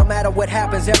 rearranged. No matter what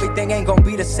happens, everything ain't gonna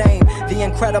be the same. The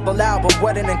incredible album,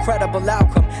 what an incredible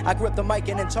outcome. I grip the mic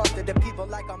and then talk to the people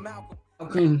like I'm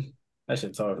Malcolm. That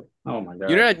shit's hard. Oh my god.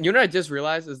 You know what I just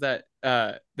realized is that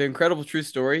the Incredible True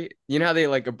Story, you know how they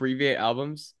like abbreviate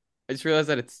albums? I just realized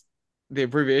that it's the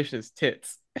abbreviation is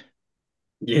TITS.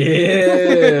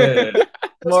 Yeah.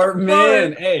 Smart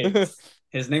man. Hey,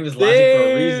 his name is Logic for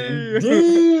a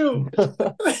reason.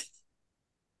 Damn.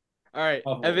 All right,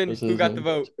 Oh, Evan, this who is got the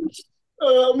vote?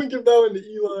 I'm gonna give that one to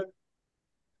Eli.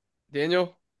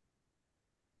 Daniel?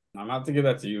 I'm about to give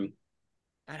that to you.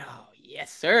 Oh,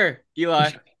 yes, sir. Eli.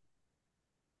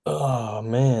 Oh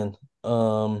man.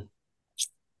 I'm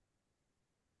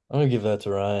gonna give that to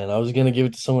Ryan. I was gonna give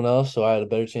it to someone else, so I had a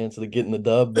better chance of getting the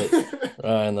dub, but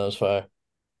Ryan, that was fire.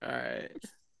 All right.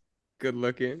 Good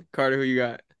looking. Carter, who you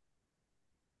got?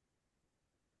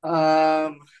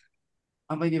 I'm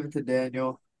gonna give it to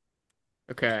Daniel.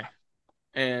 Okay.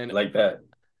 And Like that.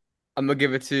 I'm gonna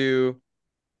give it to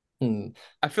Hmm.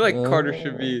 I feel like Carter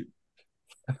should be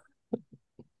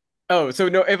Oh, so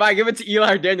no, if I give it to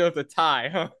Eli or Daniel, it's a tie,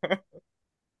 huh?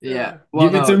 Yeah. Well,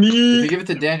 Give it no, to me. If you give it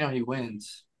to Daniel, he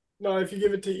wins. No, if you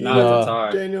give it to Eli, No, it's a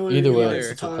tie. Daniel or Either Eli, way, it's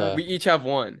a it's a tie. tie. We each have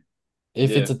one.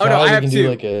 If Yeah. it's a Oh no, tie, I we have can two. do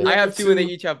like a I have two and they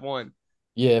two. each have one.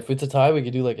 yeah. If it's a tie, we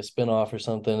could do like a spin-off or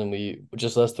something, and we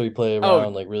just us three play Oh.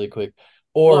 around like really quick.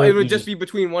 Or Well, it you would just be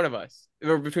between one of us.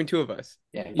 Or between two of us.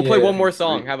 Yeah. We'll play Yeah, one more three.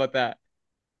 song. How about that?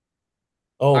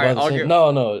 oh, by Alright, the I'll same. give-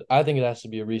 No. I think it has to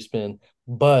be a respin.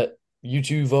 But you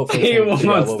two vote first. He and we'll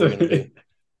figure out wants what we're to gonna be. do.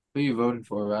 Who you voting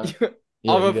for, Rob?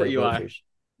 Yeah, I'll you vote for gotta Eli. first.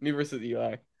 Me versus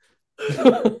Eli. He said,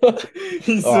 Alright, no,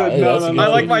 that's no, a no. I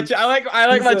good like thing. my I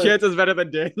like He my said- chances better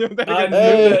than Daniel. I knew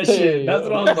Hey. that shit. That's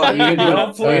what I was about to You do. can do Y'all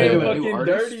it. playing Hey. it New fucking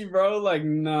artist? dirty, bro. Like,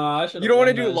 nah, I should. You don't want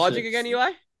to do Logic again,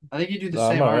 Eli? I think you do the Nah,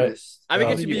 I'm same alright. artist. I think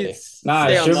Oh, it should be yeah. Nah,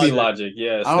 stay it on should be Logic. Logic. Yeah,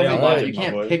 I don't stay think on Alright. Logic, you my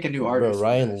can't boy. pick a new Bro, artist. for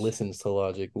Ryan this. listens to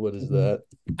Logic. What is that?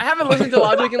 I haven't listened to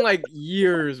Logic in like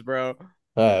years, bro.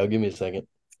 All right, give me a second.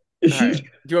 All right. Do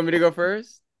you want me to go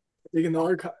first? Digging the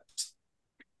archives.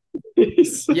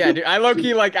 Yeah, dude. I low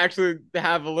key like actually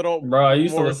have a little. Bro, I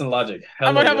used to more- listen to Logic.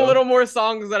 I might Hella, have a yo. little more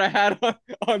songs that I had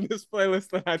on this playlist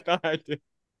than I thought I did.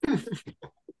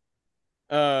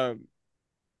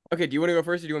 Okay. Do you want to go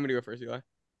first, or do you want me to go first, Eli?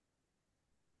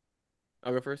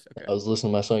 I'll go first. Okay. I was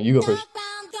listening to my song. You go first.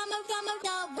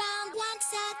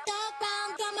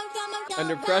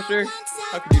 Under Pressure.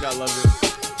 How could you not love it?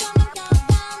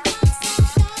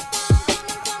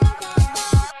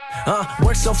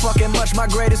 Work so fucking much, my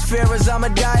greatest fear is I'ma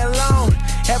die alone.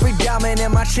 Every diamond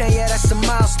in my chain, yeah, that's a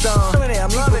milestone. I'm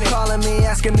loving it. Calling me,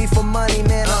 asking me for money,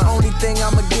 man. The only thing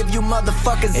I'ma give you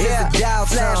motherfuckers is a dial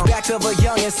tone. Flashbacks of a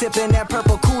youngin' sipping that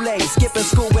purple Kool-Aid. Skipping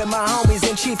school with my homies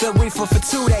and chief and reefer for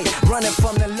 2 days. Running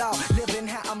from the law, living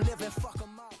how I'm living, fuck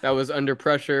 'em all. That was Under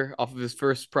Pressure off of his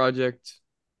first project,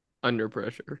 Under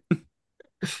Pressure.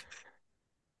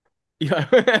 Yeah.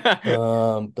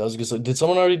 That was good. So, did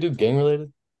someone already do gang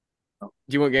related? Do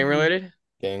you want game related?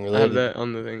 Gang I have related. that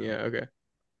on the thing. Yeah. Okay.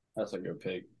 That's a good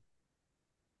pick.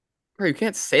 Bro, you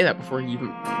can't say that before he even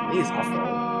plays off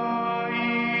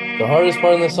The hardest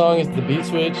part in the song is the beat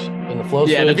switch and the flow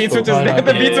switch. Yeah, the beat but switch is we're probably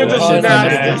the not beat switch gonna- is we're probably not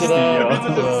gonna nasty. get to that, The beat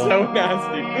switch is so- so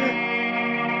nasty.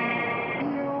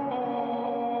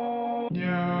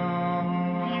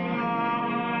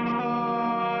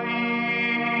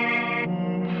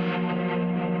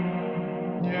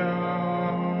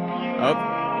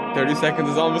 Up. 30 seconds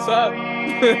is almost up.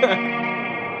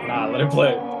 Nah, let it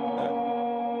play.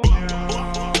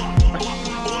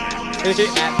 At 30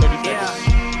 seconds.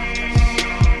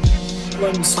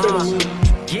 Let him spit a loop.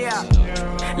 Yeah,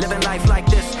 living life like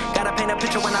this. Gotta paint a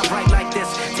picture when I write like this.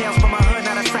 Tales from my hood,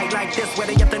 not a sight like this. Where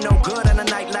they up to no good on a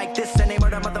night like this. And they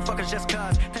murder motherfuckers just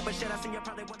cause. Type of shit I seen you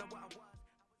probably wonder what I was.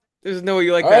 There's no way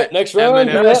you like All that. right, next round.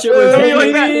 Eminem. That shit was No way you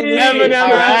like that. clean. Eminem. All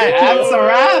right, that's a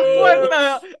wrap. What the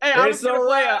hell? Hey, I was It's gonna a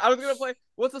play. wrap. I was gonna play.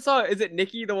 What's the song? Is it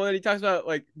Nicki, the one that he talks about,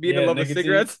 like being in Yeah, love with nicotine.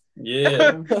 cigarettes?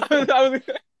 Yeah.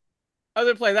 I was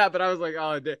gonna play that, but I was like, oh,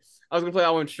 I was gonna play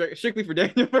that one strictly for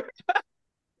Daniel.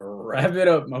 Wrap it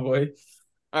up, my boy.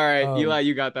 All right, Um, Eli,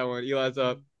 you got that one. Eli's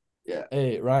up.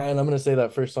 Hey, Ryan, I'm gonna say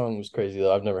that first song was crazy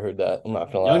though. I've never heard that. I'm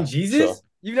not gonna lie. Young Jesus? So,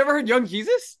 You've never heard Young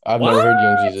Jesus? I've What? never heard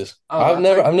Young Jesus. Oh, I've that's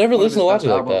never like one of listened to his best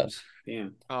Logic like that. albums.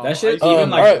 Damn. Oh, That shit I even used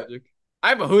to like alright. Logic. I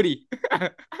have a hoodie. I have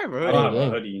a I hoodie. don't have a dang.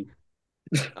 hoodie.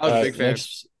 I was a Alright, big fan.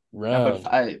 round.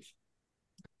 5.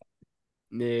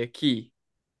 Nicki.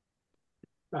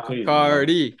 Please,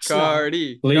 Cardi. Stop.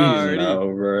 Cardi. Please Cardi. no,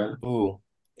 bro. Ooh.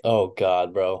 Oh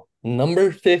God, bro.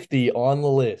 Number 50 on the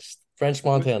list. French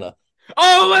Montana.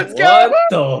 Oh, let's go. What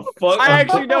the fuck? I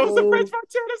actually know some French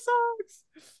Montana songs.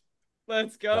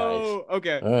 Let's go.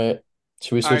 Okay. All right.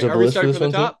 Should we All switch right, up are the we list for starting this from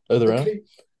one the too? top? Or the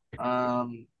round?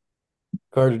 Um,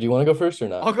 Carter, do you want to go first or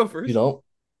not? I'll go first. You don't?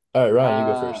 All right, Ryan,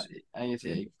 you go first. I guess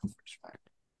yeah, you go first. Fine.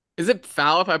 Is it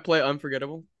foul if I play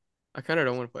Unforgettable? I kind of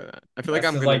don't want to play that. I feel like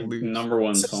That's I'm his, gonna like lose. number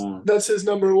one song. That's his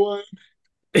number one.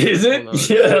 Is it? Hold on.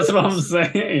 Yeah, that's what I'm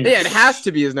saying. Yeah, it has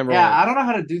to be his number Yeah, one. I don't know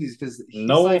how to do these because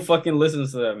No one fucking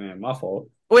listens to that, man. My fault.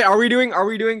 Wait, are we doing?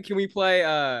 Can we play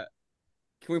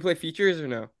features or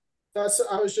no? I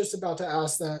was just about to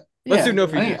ask that. Let's Yeah, do no I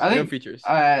think- features. I No think- features.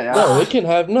 No, it can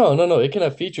have no. It can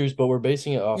have features, but we're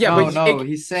basing it off. Yeah, no, but no, it-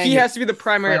 he's saying he that has to be the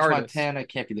primary French artist. Montana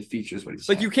can't be the features. What he's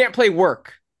Like saying. you can't play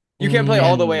work. You can't play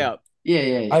all the way up.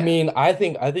 Yeah. I mean, I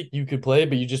think you could play,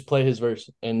 but you just play his verse,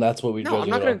 and that's what we. No, I'm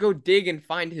not gonna go dig and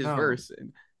find his No. verse.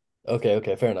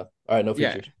 Okay, fair enough. All right, no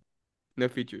Yeah. features. No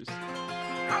features.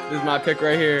 This is my pick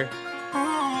right here.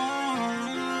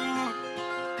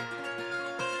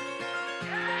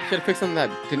 Should have picked something that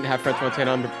didn't have French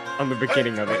Montana on the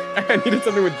beginning of it. I needed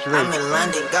something with Drake. I'm in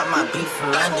London, got my beef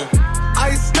from London.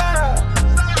 I style,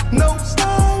 no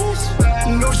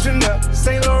stylish, no Chanel,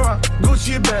 Saint Laurent,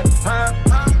 Gucci bag,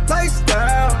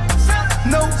 lifestyle,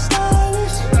 no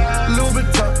stylish, Louis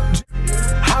Vuitton,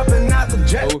 hopping out the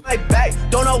jet. Like back,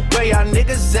 don't know where y'all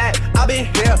niggas at. I been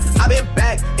here, I been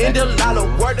back, in the lala,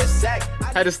 word of sack.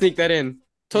 Had to sneak that in.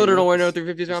 Told her don't wear no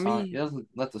 350s around Song- me. He doesn't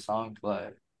let the song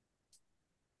play.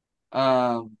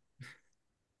 All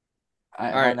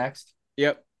right, next.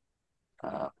 Yep.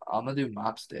 I'm gonna do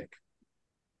Mop Stick.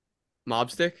 Mob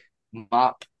Stick?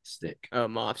 Mop Stick. Oh,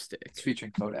 Mop Stick. It's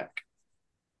featuring Kodak.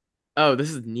 Oh, this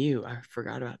is new. I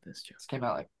forgot about this, Joe. This came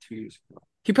out like 2 years ago.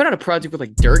 He put out a project with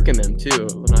like Dirk in them too,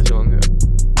 not too long ago.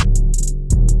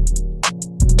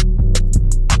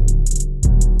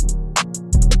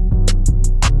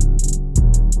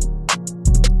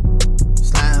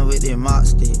 Sliding with that mop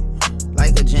stick,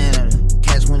 like a janitor.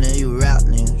 Catch one of you rap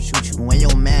nigga, shoot you when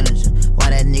your manager. Why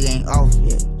that nigga ain't off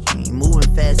yet? She ain't moving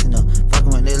fast enough.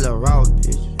 Fucking with that little raw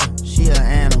bitch. She an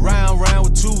animal. Round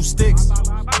with 2 sticks,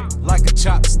 like a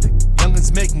chopstick.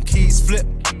 Youngins making keys flip,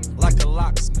 like a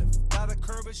locksmith. Got a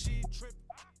curve and she trip.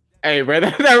 Hey, bro,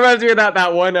 that reminds me of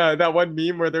that one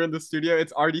meme where they're in the studio.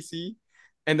 It's RDC,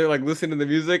 and they're like listening to the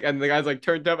music, and the guy's like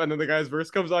turned up, and then the guy's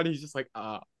verse comes on. He's just like,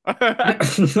 ah.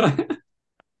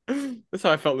 That's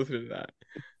how I felt listening to that.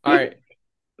 All right,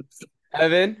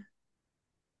 Evan.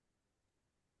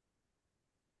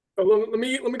 Let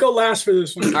me go last for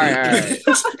this one. All right.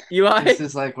 Eli. This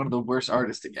is like one of the worst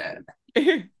artists to get.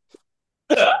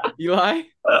 Eli.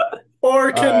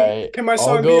 Or can Alright, my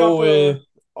song be off?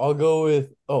 I'll go with.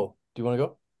 Oh, do you want to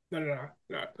go?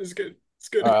 No. It's good. It's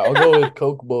good. All right, I'll go with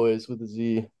Coke Boys with a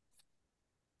Z.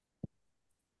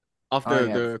 Off I don't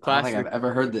the think I've classic.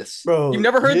 ever heard this. Bro, You've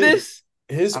never heard this?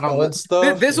 His I don't old know.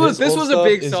 stuff. This was his old a stuff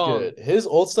big is song. Good. His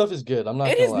old stuff is good. I'm not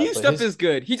And gonna his lie, new but stuff his- is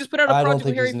good. He just put out a I project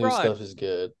don't think with his Harry new Fraud. stuff is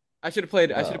good. I should have played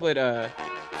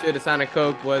should have sounded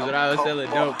Coke was what I was selling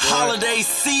dope. boy. Holiday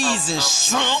season,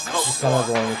 shrimp. It's kind of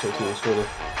long intro too. Sort of.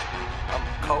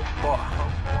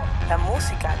 La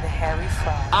música de Harry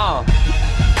Fraud.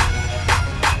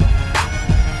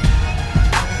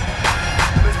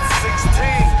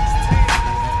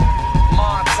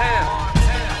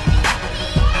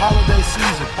 Holiday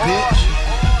season, bitch.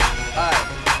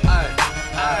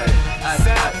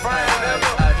 San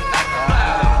Fran,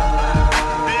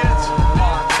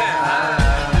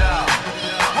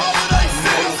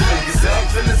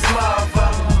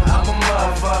 I'm a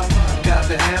motherfucker. Got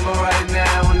the hammer right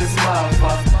now in this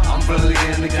motherfucker. I'm really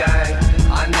in the game.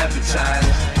 I never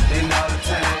change. They know the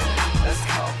time. Let's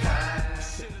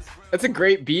go. That's a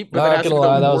great beat, but Not that has to be gonna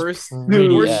lie, the that was worst,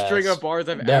 pretty worst ass. string of bars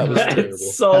I've That ever was heard. terrible.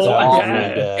 So That was bad.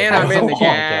 really bad. And I'm in the Oh my God.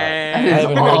 game. I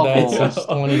haven't heard that Oh. since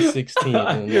 2016.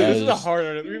 And Dude, I this is a just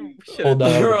hard. We should pulled that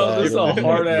out of the Bro, bag this is a and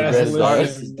hard ass regretted that.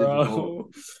 list, bro.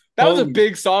 That was a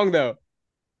big song though.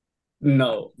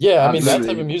 No. Yeah, I mean that type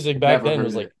Absolutely. of music back Never then heard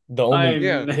was it. like the only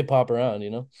Yeah. hip hop around,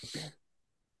 you know.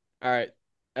 All right,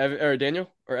 Evan or Daniel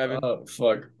or Evan. Oh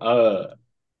fuck.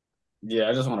 Yeah,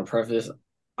 I just want to preface.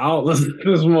 I don't listen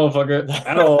to this motherfucker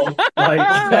at all. Like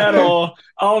at all.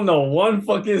 I don't know one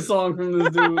fucking song from this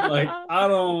dude. Like I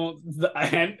don't.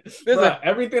 And bro,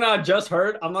 everything I just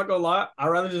heard, I'm not gonna lie. I'd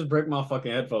rather just break my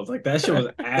fucking headphones. Like that shit was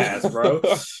ass, bro.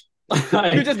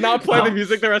 You just not play the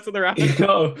music the rest of the round. Yo, Yeah, I'm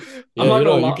not you know, gonna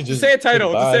you lie. could Just say a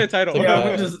title. Just say a title. Take Yeah, it I'm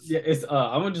back. gonna just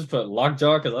I'm gonna just put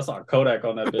Lockjaw because I saw Kodak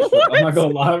on that bitch. But I'm not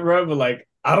gonna lie, bro, but like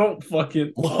I don't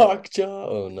fucking Lockjaw.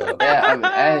 Oh no. Yeah, I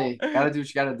mean, hey, gotta do what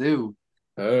you gotta do.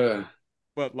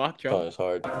 What Lockjaw? Oh, it's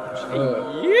hard.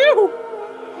 You.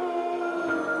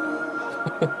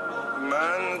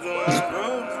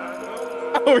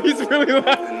 Oh, he's really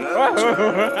loud.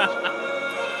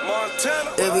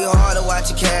 It be hard to watch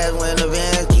your cash when the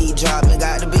bands keep dropping.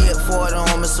 Got the big Ford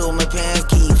on me, so my pants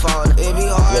keep falling. It be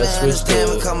hard to understand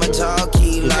when come and talk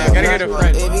keep like. gotta get a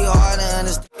friend. It be hard to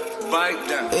understand.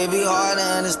 It be hard to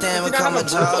understand when come and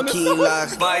talk keep like.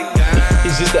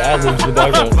 He's just the ad-libs in the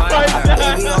background.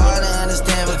 It be hard to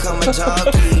understand when come and talk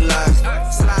keep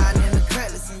like. Sliding in the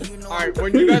cutlass and you know. All right,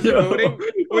 when you guys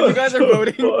are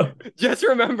voting, just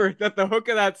remember that the hook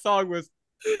of that song was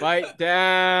 "Bite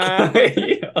Down."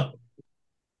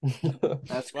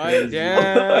 That's Bite crazy.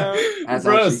 down. That's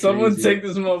Bro, actually someone crazy. take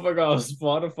this motherfucker off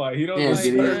Spotify. He don't Yeah, just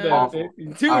dude, heard it's that awful. 50.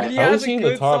 Dude, Alright. he I has was a seeing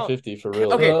good the top song. 50 for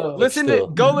real. Okay, but listen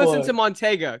still. to listen Boy. to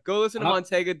Montega. Go listen to Huh?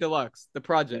 Montega Deluxe, the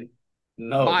project.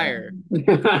 No. Fire.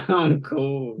 I'm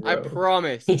cool, bro. I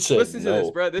promise. He said Listen to no. this,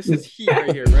 bro. This is heat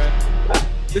right here, bro.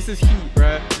 This is heat,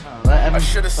 bro. I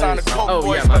should have signed a Coke Oh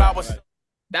Boys, yeah, but my I was. bad.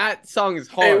 That song is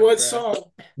hard. Hey, what bro. song?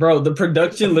 Bro, the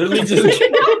production literally just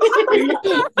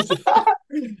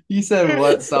He said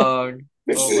what song?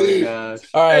 Oh my gosh.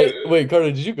 All right, wait, Carter,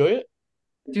 did you go yet?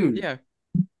 Dude. Yeah.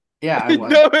 Yeah, I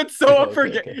went. No, it's so Okay,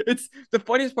 unforgettable. okay. It's the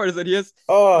funniest part is that he has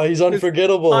Oh, he's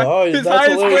unforgettable. Oh, his that's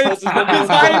highest hilarious. played, That's his number his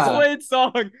one highest song. played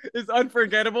song is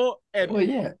unforgettable, and Well,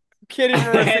 yeah. can't even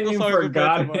remember a And single you song.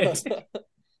 forgot he's been playing it.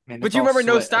 Man, But it's you all remember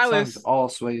No Sway- that song's Stylist? all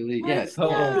Sway Lee. Yeah, so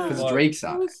much. Oh, because fuck. Drake's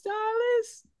on No it.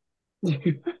 stylist.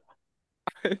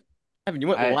 Evan, you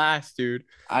went I- last, dude.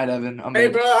 Alright, Evan. I'm Hey,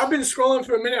 in. bro, I've been scrolling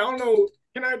for a minute. I don't know.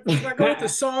 Can I go with the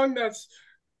song that's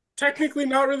technically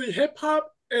not really hip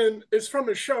hop and it's from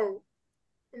a show?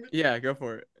 Yeah, go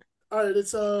for it. All right,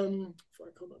 it's fuck, hold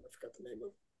on, I forgot the name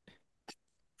of.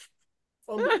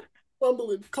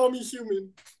 Fumbling. Call Me Human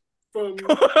from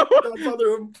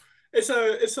Godfather. It's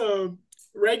a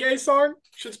reggae song.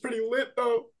 Shit's pretty lit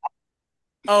though.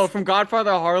 Oh, from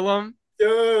Godfather of Harlem. Yeah.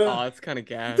 Oh, that's kind of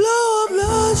gas. Blow up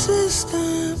the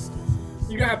system.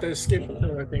 You gotta have to skip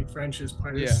I think French's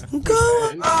part. Yeah.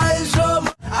 Go eyes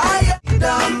up. I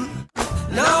am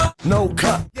No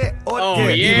cut. Oh,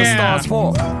 Even yeah. stars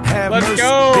fall. Have Let's mercy,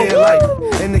 go. dear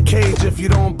life. In the cage, if you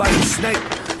don't bite the snake,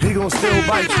 he gon' still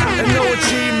bite you. And no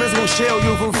achievements gon' shield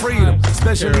you from freedom,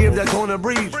 especially if they're gonna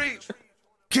breathe.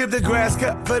 Keep the grass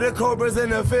cut for the cobras in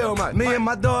the field, man. Me and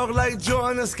my dog like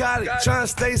Jordan and Scotty, trying to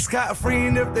stay scot free.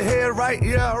 And if the head right,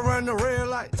 yeah, I run the red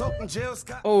light. Talking jail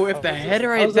Scott. Oh, if the head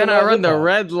right, How's then that I not run the hip-hop?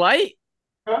 red light.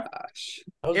 Gosh.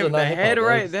 How's If that not the hip-hop? head That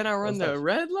right, was- then I run that's the nice.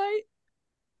 red light.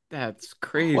 That's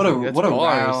crazy. What a That's what a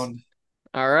bars. round.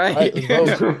 All All right. right,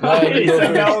 let's vote. Ryan, you go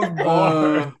That first. was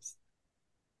bars.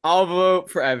 I'll vote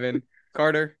for Evan.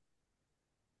 Carter,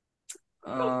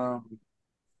 Um,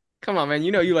 come on, man.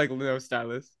 You know you like No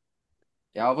Stylist.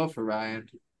 yeah, I'll vote for Ryan.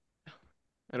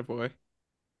 Attaboy.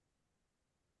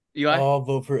 Eli? I'll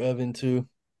vote for Evan too.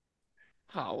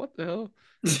 Oh, what the hell?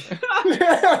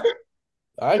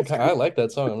 I like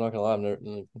that song. I'm not gonna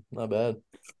lie, not bad.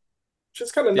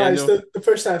 Just kind of nice. Daniel. The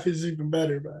first half is even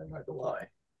better, but I'm not gonna lie.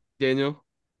 Daniel?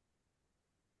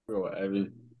 Bro,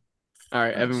 Evan. All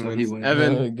right, Evan So he wins. wins.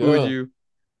 Evan, There we who would go. you?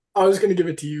 I was gonna give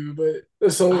it to you, but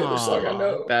that's the only other song I Aw,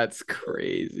 know. That's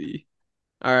crazy.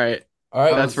 All right, All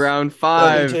right, that's round Evan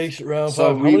 5. takes round So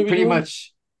 5. How many we we pretty doing?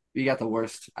 much we got the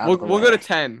worst. Out We'll of the go way. to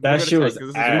 10. That We'll go to shit 10, was 'cause this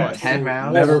is ass. fun. 10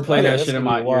 rounds. Never play Okay, that that's shit in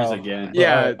gonna my be ears wild. again.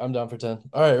 Yeah. All right, I'm down for 10.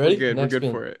 All right, We're ready? good. We're Next good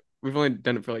spin. for it. We've only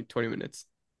done it for like 20 minutes.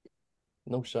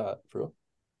 No shot, bro.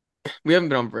 We haven't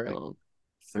been on very long.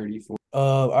 34.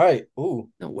 All right. Ooh,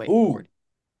 No way. ooh.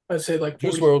 I'd say like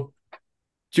Juice 40. WRLD.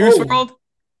 Juice Oh. WRLD?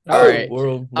 All All right. right.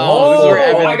 World. Oh, this is where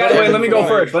Evan- I gotta wait. Let me go Evan-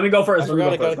 first. Let me go I first. Let me forgot.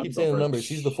 go I gotta first. keep saying the numbers.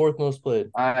 He's the 4th most played.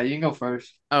 You can go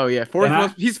first. Oh yeah, fourth Can I?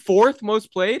 most. He's 4th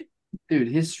most played Dude,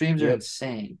 his streams are Yep.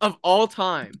 insane. of all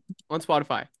time on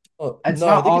Spotify. Oh, It's no,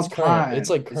 not I think all it's current. time. It's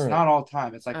like current. It's not all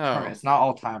time. It's like Oh. current. It's not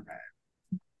all time,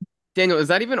 right? Daniel, is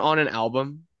that even on an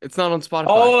album? It's not on Spotify.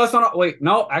 Oh, that's not. Wait,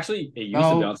 no. Actually, it used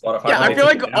to be on Spotify. yeah, but I they feel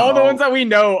took like it all down. the ones that we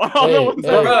know, all the ones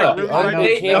that we like, really I like. know.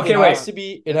 It can't, Okay, it wait. has to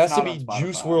be. It has It's to not be on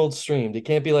Juice Spotify. WRLD streamed. It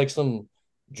can't be like some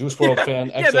Juice WRLD fan.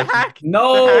 Yeah, the XX. hack.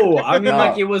 No, I mean No.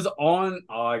 like it was on.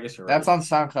 Oh, I guess you're right. That's on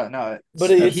SoundCloud. No,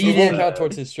 But it he won't didn't. count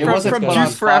towards his It stream. wasn't From put Juice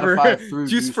on Forever. Spotify through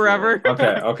Juice Juice Forever.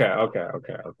 WRLD.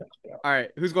 Okay. All right,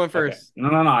 who's going first? No.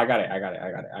 I got it. I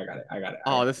got it.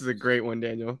 Oh, this is a great one,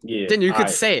 Daniel. Yeah. Daniel, you could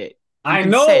alright. say it. You I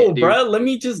can know, say it, dude. bro. Let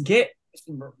me just get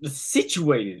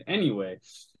situated anyway.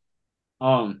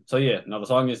 So yeah, no, the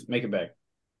song is Make It Back.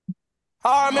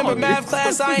 I remember math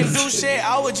class, I ain't do shit,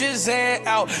 I was just zan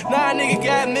out. Now nigga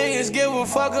got niggas give a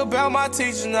fuck about my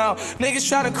teacher now. Niggas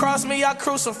try to cross me, I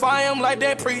crucify them like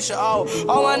that preacher, oh.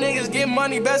 All my niggas get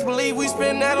money, best believe we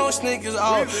spend that on sneakers,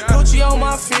 oh. Gucci on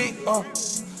my feet,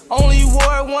 only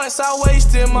wore it once, I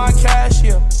wasted my cash,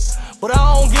 yeah. But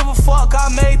I don't give a fuck, I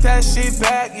made that shit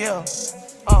back, yeah.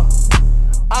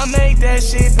 I made that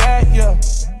shit back, yeah.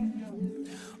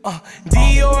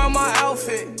 Dior on my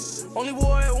outfit, only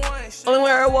wore it once. Only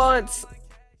wear it once.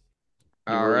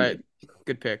 All right.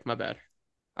 Good pick. My bad.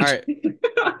 All right.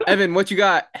 Evan, what you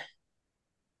got?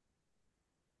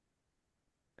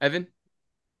 Evan?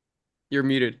 You're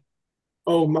muted.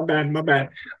 Oh, my bad.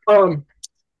 I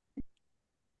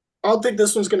don't think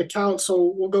this one's gonna count,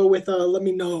 so we'll go with Let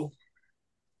Me Know.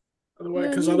 Otherwise,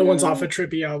 because other one's off a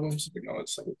Trippy album, so we know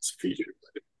it's featured.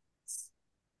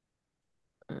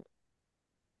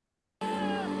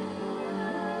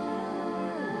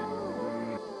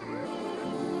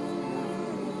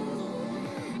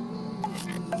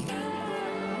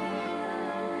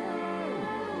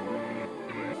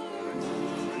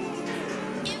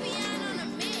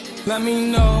 Let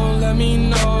me know, let me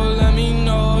know, let me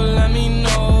know, let me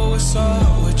know what's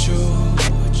up with you.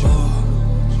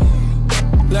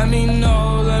 Let me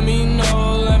know, let me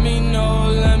know, let me know,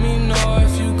 let me know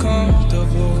if you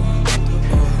comfortable.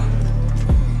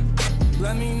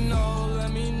 Let me know,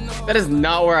 let me know. That is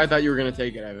not where I thought you were gonna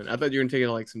take it, Evan. I thought you were gonna take it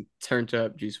to like some turned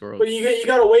up Juice WRLD. But you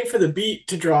gotta wait for the beat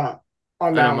to drop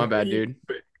on that. Oh, my bad, dude.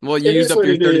 Well, you used up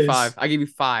your 35. I gave you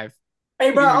 5. Hey,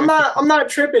 bro, I'm not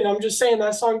tripping. I'm just saying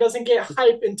that song doesn't get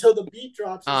hype until the beat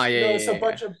drops. Oh, yeah, It's a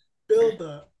bunch of build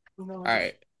up. All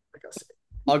right.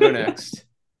 I'll go next.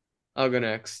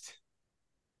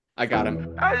 I got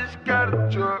him.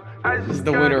 This is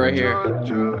the winner right here.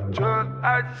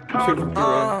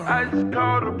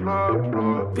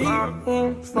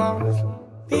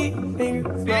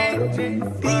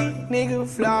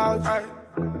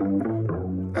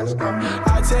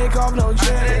 I take off no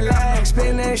jet lag,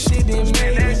 spin that shit in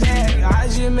Maybach. I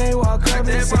just may walk up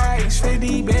the sacks,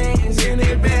 50 bands in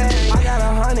it bag. I got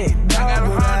 $100,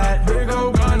 that big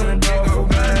old gun and double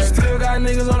bag. Still got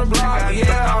niggas on the block,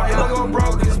 yeah. I'll go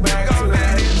broke this back to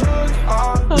that.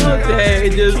 All day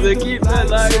just to keep the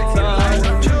lights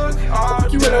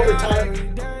on. You went over time.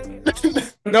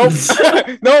 Nope.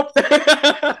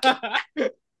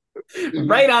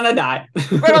 Right on the dot.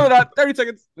 30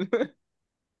 seconds.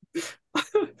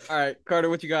 All right, Carter,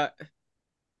 what you got?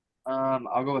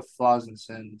 I'll go with Flaws and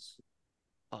Sins.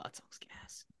 Oh, that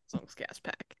song's gas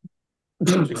pack.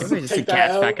 Everybody just say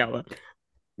gas pack out loud.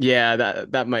 Yeah,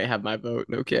 that might have my vote.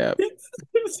 No cap.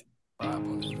 I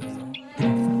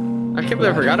can't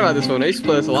believe I forgot about this one. I used to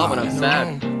play this a lot when I was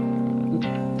sad.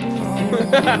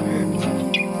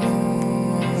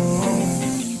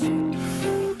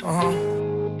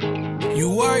 You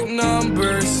work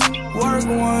numbers, work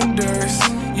wonders.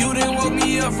 You didn't woke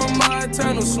me up from my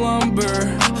eternal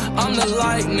slumber. I'm the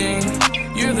lightning,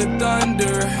 you're the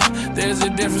thunder. There's a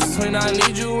difference between I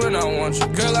need you and I want you.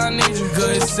 Girl, I need you.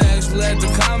 Good sex, let the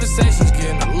conversations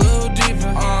get a little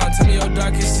deeper. Tell me your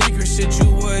darkest secret, shit you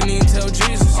wouldn't even tell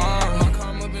Jesus. My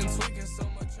karma been tweaking so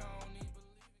much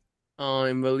I don't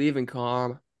even believe. I'm believing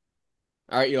karma.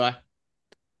 All right, Eli.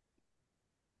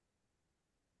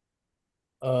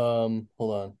 Hold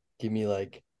on. Give me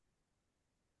like.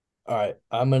 All right,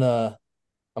 I'm gonna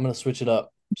switch it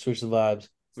up. Switch the vibes.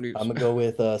 I'm gonna go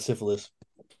with Syphilis.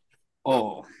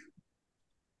 Oh.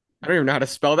 I don't even know how to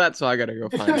spell that, so I gotta go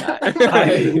find that.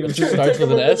 It starts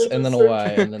with an S and then a Y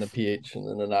and then a PH and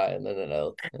then an I and then an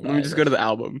L. Let me just go to the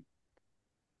album.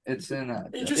 It's in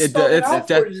it's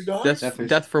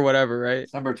Death for Whatever, right?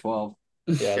 It's number 12.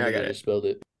 Yeah, I got just spelled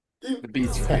it. The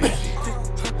beat's crazy.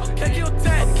 Take your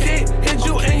tech, kid, hit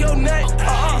you in your neck.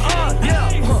 Yeah.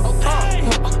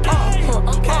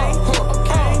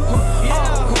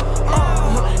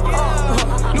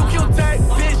 Nuke your tech,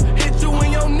 bitch, hit you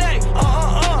in your neck.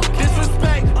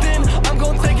 Disrespect, then I'm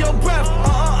gonna take your breath.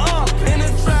 In a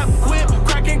trap with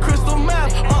cracking crystal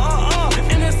meth.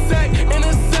 In a sec,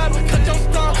 cut your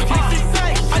star, mix it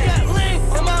sack. I got lean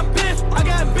in my bitch, I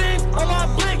got beans on my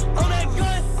blick. On that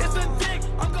gun, it's a dick.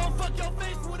 I'm gonna fuck your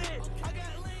face with it.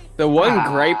 The one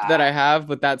gripe that I have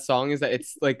with that song is that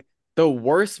it's like the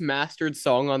worst mastered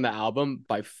song on the album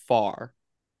by far.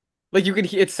 Like you can,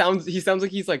 he sounds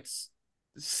like he's like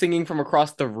singing from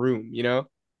across the room, you know?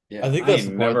 Yeah, I think that's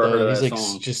the point though. He's like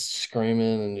just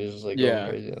screaming and just like going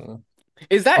crazy. I don't know.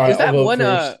 Is that All right, is that I'll go one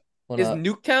first. is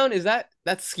Nuketown? Is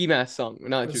that's Ski Mask song?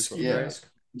 Not Juice WRLD, right?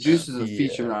 Juice is a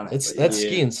feature on it. It's but that's yeah.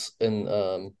 Ski and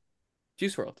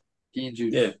Juice WRLD. Ski and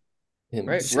Juice. Yeah. him.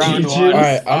 Right. Ski Round Juice. one. All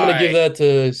right, I'm gonna All give right. that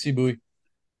to Sibui.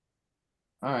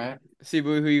 All right.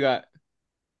 Cebu, who you got?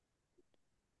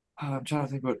 I'm trying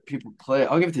to think what people play.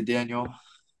 I'll give it to Daniel.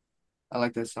 I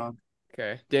like that song.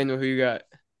 Okay. Daniel, who you got?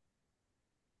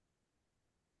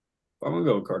 I'm gonna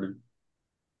go with Carter.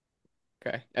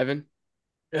 Okay. Evan?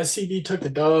 SCD took the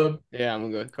dub. Yeah, I'm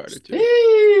gonna go with Carter too.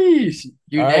 Sheesh.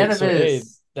 All right, Unanimous. so, hey,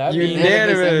 that means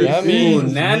Unanimous. that Ooh,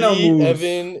 means nano me, moves.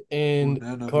 Evan, and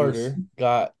Unanimous. Carter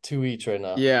got 2 each right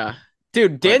now. Yeah.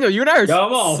 Dude, Daniel, you and I are Yo,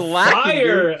 I'm on slacking,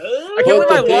 fire. dude. I can't But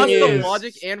believe I the lost thing the is-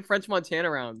 Logic and French Montana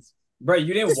rounds. Bro,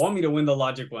 you didn't want me to win the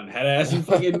Logic one. Had ass, you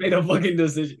fucking made a fucking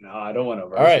decision. No, I don't want to.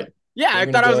 All right, Yeah, I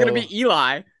We're thought gonna I was gonna go- be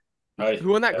Eli. Right. Who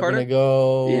won that, I'm Carter? gonna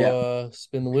go Yeah.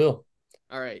 spin the wheel.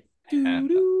 All right.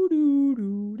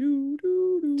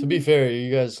 To be fair, you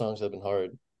guys' songs have been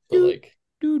hard, but like,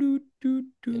 you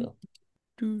know.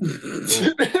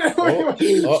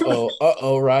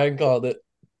 Ryan called it.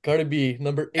 Cardi B,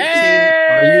 number 18.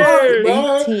 Hey!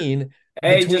 Bro. 18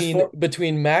 Hey, just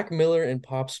between Mac Miller and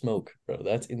Pop Smoke, bro.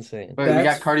 That's insane. Wait, we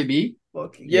That's- got Cardi B?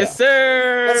 Yes,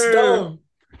 sir. That's dumb.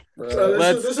 Bro.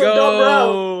 Let's This is a dumb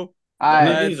round. go. All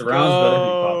right. These rounds better be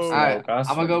Pop go. Smoke. All right. I I'm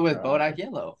swear gonna go to with God. Bodak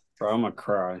Yellow. Bro, I'm gonna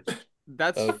cry.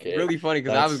 That's Okay, really funny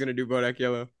because I that's- was gonna do Bodak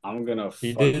Yellow. I'm gonna.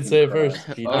 He fucking did say it cry. first.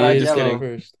 He Oh, did just say it kidding.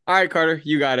 first. All right, Carter,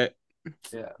 you got it.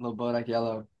 Yeah, little Bodak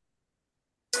Yellow.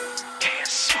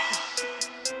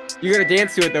 You gotta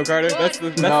dance to it though, Carter. That's the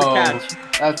No, catch.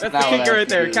 That's That's the not what I kicker have right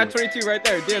to there. do. Catch 22 right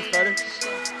there. Dance, Carter.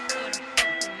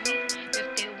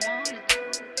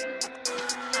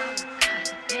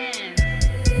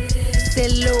 Say,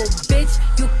 little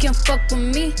bitch, you can fuck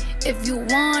with me if you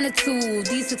wanted to.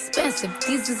 These expensive,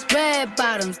 these is red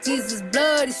bottoms, these is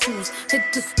bloody shoes. Hit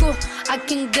the school, I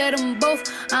can get them both.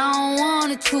 I don't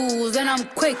wanna choose, and I'm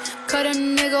quick, cut a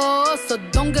nigga off, so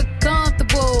don't get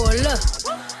comfortable. Look,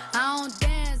 I don't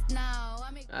dance now.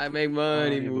 I make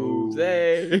money moves. moves.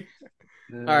 Hey.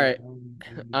 All right.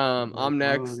 I'm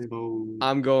next.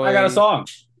 I'm going. I got a song.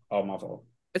 Oh, my fault.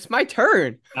 It's my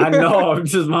turn. I know.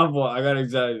 It's just my fault. I got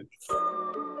excited.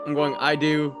 I'm going. I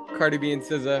do. Cardi B and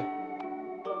SZA.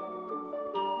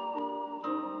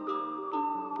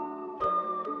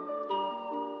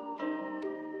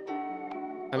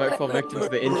 I might fall victim to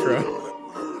the intro.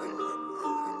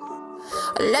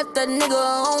 I left that nigga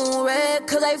on red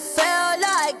cause I felt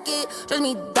like it. Dress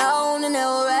me down in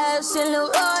that rash and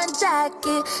Leroy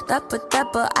jacket.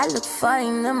 Dapper, I look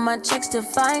fine and my chicks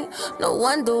define. No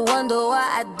wonder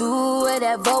why I do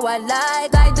whatever I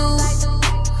like. I do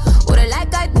what I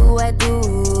like, I do. I do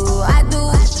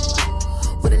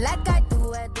what I like, I do.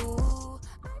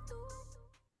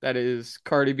 That is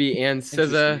Cardi B and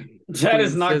SZA. That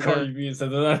is not SZA. Cardi B and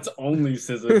SZA. That's only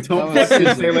SZA. Don't That was fucking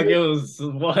SZA. say like it was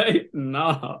what?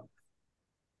 Nah.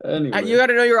 Anyway. You got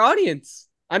to know your audience.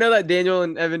 I know that Daniel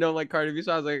and Evan don't like Cardi B,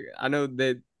 so I was like, I know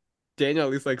that Daniel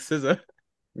at least likes SZA.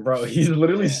 Bro, he's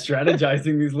literally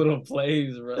strategizing these little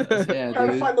plays, bro. Yeah, Trying to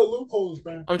dude. find the loopholes,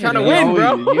 man. I'm trying to He win, bro.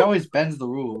 always- He always bends the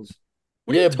rules.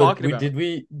 What are Yeah, you but talking about? did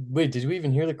we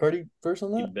even hear the Cardi verse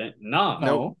on that? Nah.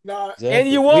 No. Nah. And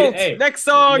you Exactly. won't. Hey. Next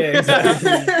song. Yeah,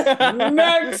 exactly.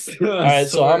 Next. All right,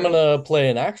 so I'm gonna play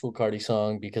an actual Cardi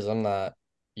song because I'm not,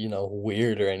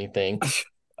 weird or anything.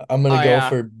 I'm gonna Oh, go yeah.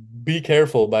 for "Be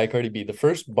Careful" by Cardi B. The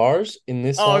first bars in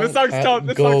this Oh, song this song's tough.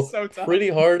 This go song's so tough. pretty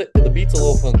hard. The beat's a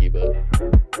little funky, but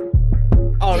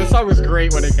Oh, this song was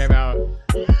great when it came out.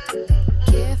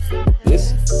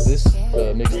 this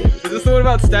mixtape. Is this the one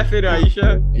about Steph and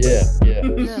Aisha? Yeah.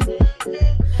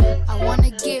 Look, I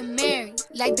wanna get married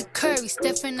like the Curry,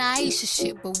 Steph and Aisha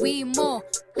shit, but we more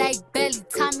like Belly,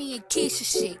 Tommy and Keisha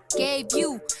shit. Gave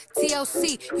you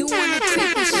TLC, you wanna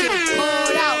trip and shit.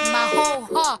 Poured out my whole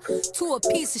heart to a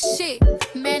piece of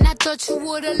shit. Man, I thought you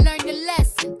would've learned your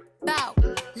lesson about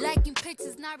liking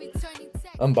pictures, not returning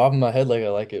text. I'm bobbing my head like I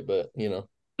like it, but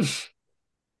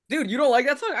Dude, you don't like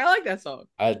that song? I like that song.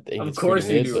 I think Of it's course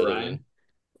pretty you mid, do, but, Ryan.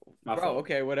 My Bro, fault.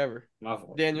 okay, whatever. My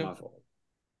fault. Daniel. My fault.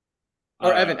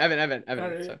 Or Evan.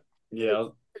 So. Yeah.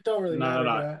 It don't really matter,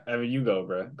 No. bro. Evan, you go,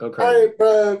 bro. Go All crazy. right,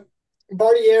 bro.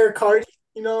 Bartier, Cardi,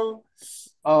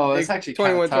 Oh, that's actually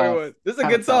kind 21, of tough. 21. This is a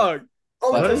Kinda good tough. song.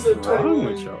 Oh, What this is is wrong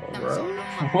with y'all, bro?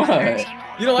 What?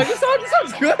 You don't like this song? This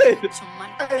song's good.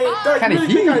 Hey, dog, Kinda you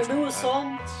really think heat. I knew a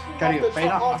song Gotta off get the paid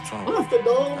top, off. off the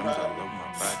dome, bro?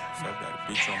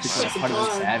 This is Cardi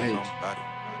was savage.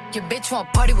 Your bitch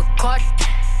want party with Cardi.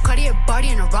 Cardi a body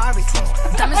in a Rari.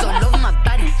 Diamonds all over my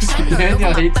body. Shiny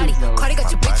Daniel hates body. himself. Cardi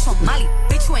got your bitch on Molly.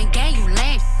 Bitch, you ain't gang, you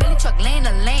lame. Billy truck laying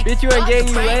the lane. Bitch, you ain't gang,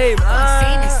 you lame.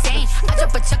 Insane. I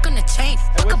drop a check on the chain.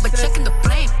 Fuck up a check in the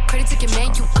flame. Cardi took your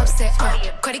man, you upset.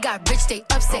 Cardi got rich, they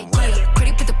upset. Yeah.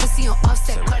 Cardi put the pussy on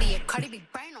offset. Cardi be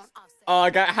brain on offset. Oh,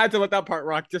 I had to let that part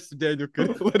rock just so Daniel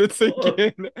could let it sink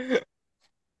in.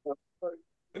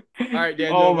 All right,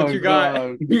 Daniel, what you got?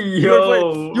 Yo, You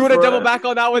want to bruh. double back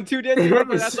on that one too, Daniel? You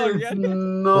remember that song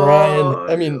again? No, Ryan,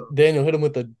 I mean Daniel hit him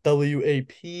with the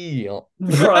WAP.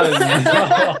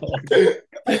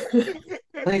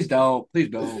 Please don't. Please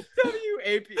don't.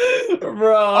 WAP.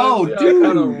 Bro. Oh, I dude.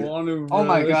 kinda want to, Oh bro.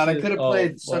 my That god, I shit- could have oh,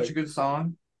 played such a fuck. good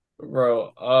song.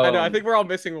 Bro. I know. I think we're all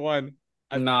missing one.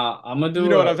 Nah, I'm gonna do. You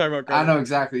know what I'm talking about, I Carter. know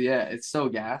exactly. Yeah, it's so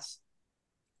gas.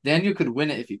 Daniel could win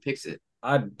it if he picks it.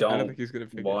 I I don't don't think he's gonna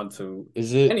pick it. want to.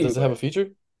 Is it? Does Anyway. it have a feature?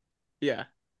 Yeah.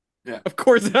 Yeah. Of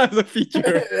course, it has a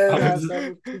feature. Yeah,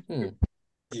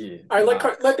 Yeah. All right,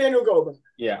 nah. let Daniel go. Then.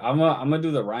 Yeah, I'm gonna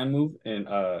do the Ryan move and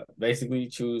basically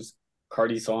choose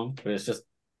Cardi's song, but it's just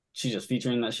she's just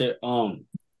featuring that shit.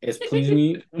 It's Please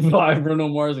Me by Bruno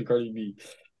Mars and Cardi B.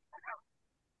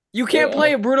 You can't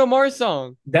play a Bruno Mars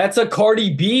song. That's a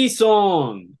Cardi B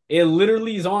song. It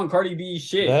literally is on Cardi B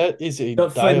shit. That is a The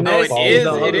finesse diabolical. is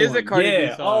the it other is a one. Cardi B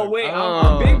Yeah. song. Oh wait,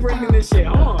 I'm Oh. big breaking this shit.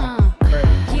 Hold on.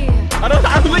 I don't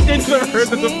think Daniel's ever heard this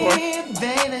before.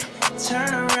 Baby,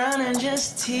 turn around and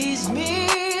just tease me,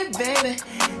 baby.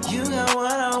 You got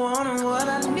what I want and what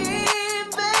I need,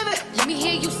 baby. Let me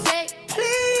hear you say,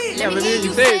 Please, Yeah, let me hear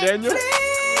you say it, Daniel. please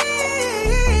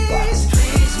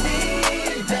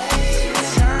me, baby.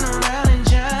 Turn around and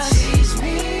just tease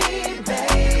me,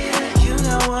 baby. You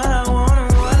got what I want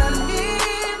and what I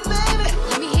need, baby.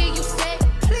 let me hear you say,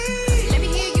 let me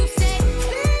hear you say,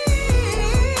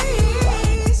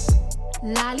 please.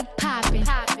 Lollipopping,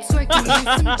 twerking in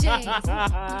some J's.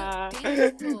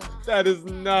 That is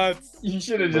nuts. You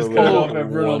should have just Bro, cut wait, off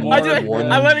at Bruno one- Mars.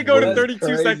 I let it go to That's 32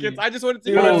 crazy. seconds. I just wanted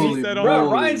to Dude, see what Holy he said. bro. Bro,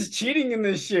 on. Ryan's cheating in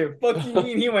this shit. Fuck you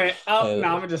mean he went out? Uh, Nah,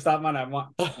 I'm gonna just stop mine at one.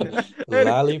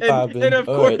 Lollipopping. and of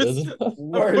All right, course- doesn't- course,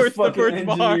 Worst the fucking first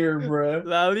bar. engineer, bro.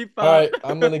 Lollipop. All right,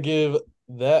 I'm gonna give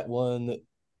that one.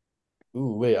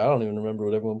 Ooh, wait, I don't even remember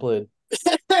what everyone played.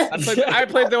 I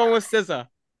played the one with SZA.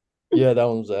 Yeah, that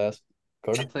one was ass. I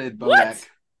Carter. played What? Bodak.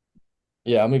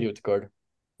 Yeah, I'm gonna give it to Carter.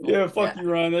 Yeah, fuck you,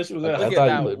 Ryan. That shit was I ass. Look at thought you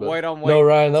that played both. white on white. No,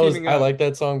 Ryan, that was teaming I up. like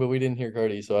that song, but we didn't hear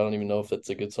Cardi, so I don't even know if that's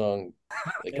a good song.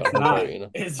 Like, It's on not. Carter, you know.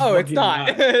 It's Oh, it's fucking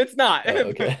not. it's not. Oh,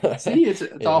 okay. See, it's Yeah,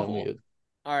 I'm awful. good.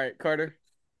 All right, Carter.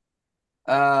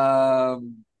 Yeah,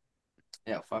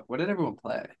 fuck. What did everyone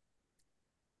play?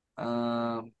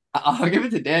 I'll give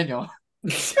it to Daniel.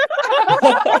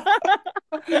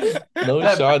 No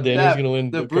shot, Daniel's gonna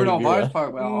win the the Bruno Cardi B Mars round.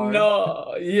 part went hard.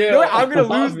 No, yeah. You know what? I'm gonna lose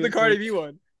the obviously. Cardi B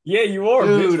one. Yeah, you are,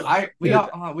 Dude,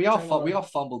 bitch. we all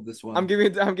fumbled this one. I'm giving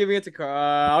it to I'll give it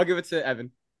to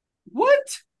Evan.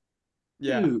 What?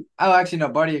 Yeah. Dude. Oh, actually, no.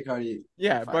 Bardia Cardi.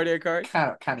 Yeah, Bardia Cardi.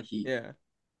 Kind of heat. Yeah.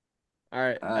 All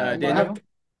right, Daniel? Daniel.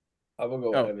 I'm gonna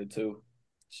go Oh. with Evan too.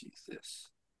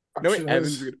 Jesus. No, wait, Actually,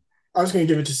 Evan's gonna. I was gonna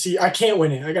give it to C. I can't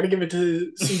win it. I gotta give it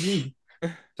to CD.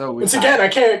 So we Once again, I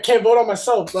can't vote on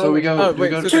myself. Bro. So we go. Oh we wait,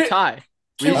 go so to it's a tie.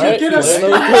 Can't All right, get us. play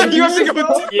another Cardi You have to B. go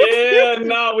with Yeah,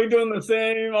 no, we doing the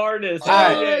same artist. All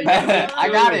right. Yeah, y'all get I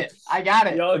to got it. I got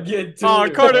it. Y'all get to Oh,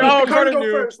 it. Carter. Oh, Let Carter Carter go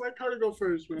knew. first. Let Carter go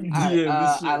first, man. All right, Yeah,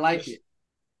 this shit- I like it.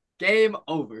 Game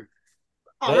over.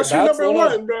 Oh, that's your That's number one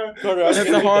of- one, bro. Carter, I That's think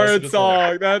a that's hard good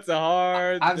song. That's a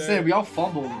hard. I'm thing. saying we all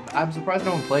fumbled. I'm surprised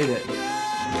no one played it.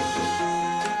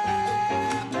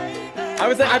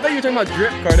 I thought you were talking about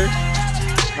Drip, Carter.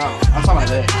 No, I'm talking about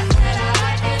this.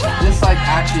 This is like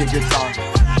actually a good song.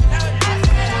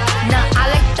 Now I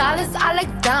like dollars, I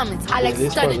like diamonds, I like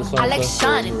this part of the stunning, song I like sounds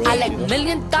shining, really I right, like you know? $1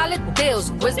 million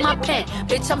deals. Where's my pen?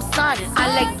 Bitch, I'm signing. I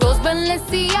like those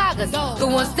Balenciagas, the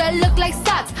ones that look like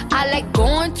socks. I like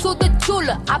going to the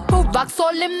Tula. I put rocks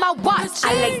all in my watch.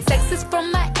 I like texts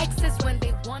from my exes when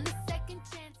they want a second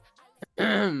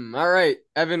chance. All right,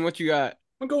 Evan, what you got?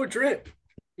 I'm gonna go with Drip.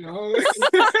 You know?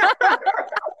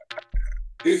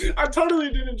 I totally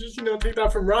didn't just take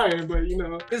that from Ryan, but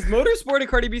Is Motorsport a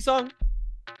Cardi B song?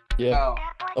 Yeah. No.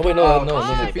 Oh wait, no, no, she's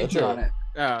a that's feature on it.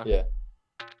 Oh. Yeah.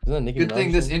 Isn't that Nicki Good thing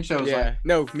Minaj this song? intro's Yeah. like.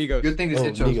 No, Migos. Good thing this Oh,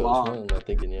 intro's Migos. long. I'm not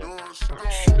thinking, yeah.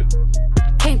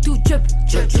 Came through drippin',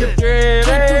 drip, drip. Drip,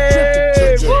 Came through drippin',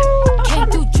 drip, drip. Came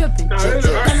through drippin', Nah, drip, this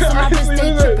is- drip. Comes on my wrist, honestly, they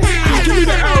this is- drippin'. give me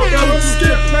the out. Now let's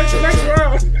skip next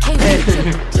round. Came through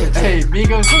drippin', drip, drip. Hey,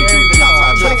 Migos carrying the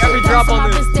song. Putting every drop Comes on my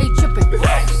this. wrist, they drippin'.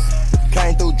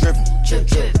 Came through dripping, drip,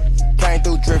 drip. Came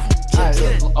through dripping, Alright,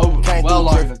 drip, drip. oh, Can't well do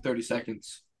longer drift. than 30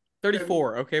 seconds.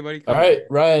 34. Okay, buddy. All right,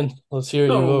 Ryan, let's hear it.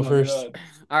 You Oh go my first. God.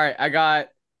 All right, I got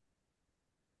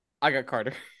I got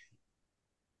Carter.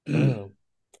 Damn.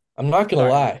 I'm not gonna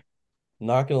Sorry. lie.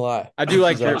 Not gonna lie. I do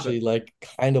like This is Drake, actually like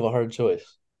kind of a hard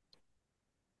choice.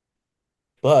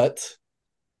 But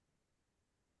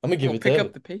I'm gonna give We'll it pick to up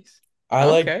Evan. the pace. I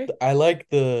Okay. like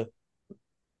the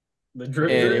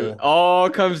drip And drip. it all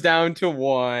comes down to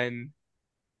one.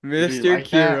 Mr. like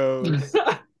that?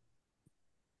 Kiros.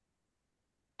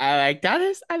 I like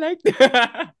that. I like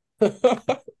that.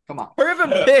 Come on. Hurry up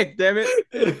and pick, damn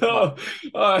it. Yo,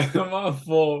 all right, my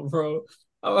fault, bro.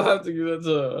 I'm gonna have to give it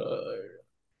to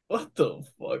what the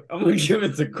fuck? I'm gonna give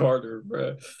it to Carter,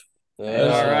 bro. All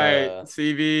right,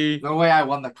 CV. No way I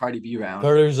won the Cardi B round.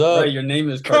 Carter's up. Right, your name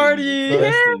is Cardi.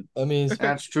 Preston. That means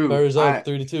That's true. Carter's up I-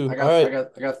 3-2. I got, All right.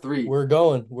 I got 3. We're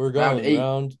going. Round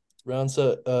 8. Round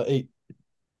set 8.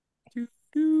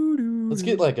 Let's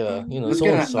get like a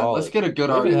someone solid. Let's get a good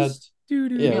We haven't had- artist. Yeah,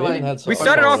 we haven't had We solid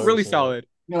started off artists really in- solid.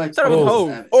 You're like Started with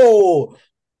Oh, Hope.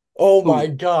 oh my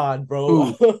God,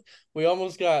 bro. We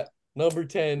almost got number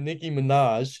 10, Nicki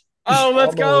Minaj. Oh,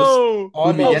 let's go.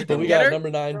 Almost, Did but we we get got her?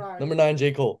 number 9,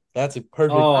 J. Cole. That's a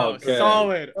perfect. Oh, okay.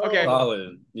 Solid. Okay.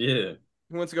 Solid. Yeah.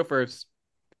 Who wants to go first?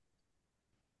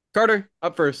 Carter,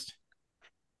 up first.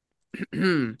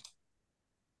 Mr.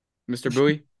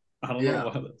 Bowie, I don't Yeah. know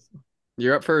why that's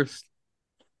you're up first.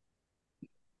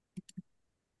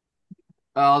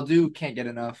 I'll do Can't Get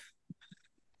Enough.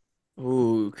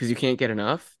 Ooh, because you can't get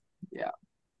enough? Yeah.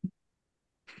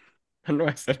 I don't know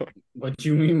why I said it. what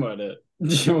you mean by that?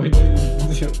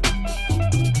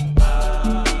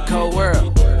 Cold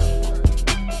world.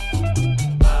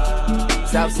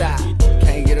 Southside.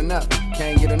 Can't get enough.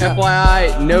 Can't get enough.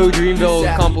 FYI, no Dreamville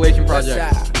South, compilation West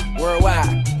projects. side,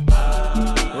 Worldwide.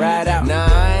 Ride out. Nah,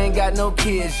 I ain't got no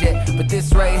kids yet, but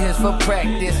this right here's for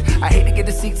practice. I hate to get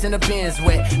the seats in the bins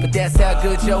wet, but that's how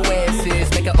good your ass is.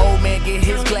 Make an old man get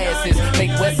his glasses, make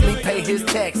Wesley pay his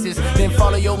taxes, then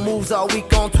follow your moves all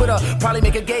week on Twitter. Probably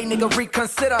make a gay nigga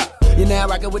reconsider. You're now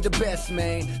rocking with the best,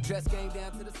 man. Dress game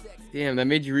down to the sex. Damn, that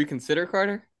made you reconsider,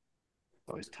 Carter?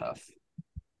 Always tough.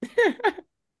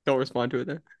 Don't respond to it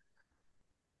then.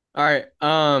 All right,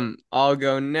 I'll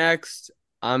go next.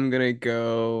 I'm gonna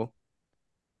go.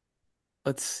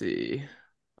 Let's see.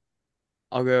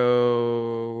 I'll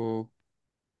go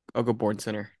Born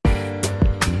Center.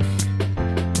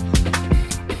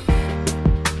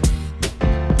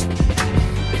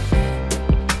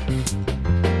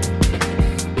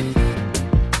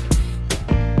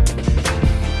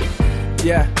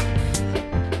 Yeah.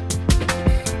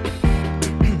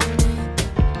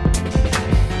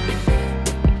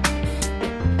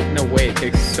 No way, it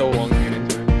takes so long to get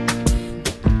into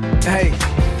it.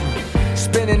 Hey,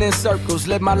 spinning in circles,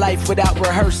 live my life without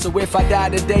rehearsal. If I die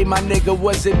today, my nigga,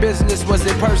 was it business? Was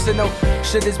it personal?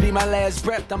 Should this be my last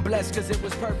breath? I'm blessed because it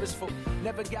was purposeful.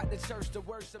 Never got to church to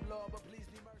worship, Lord, but please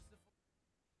be merciful.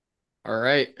 All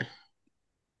right.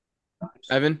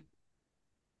 Evan?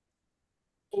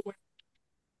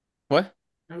 What?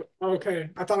 Okay,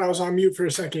 I thought I was on mute for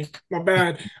a second. My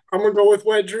bad. I'm gonna go with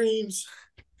Wet Dreams.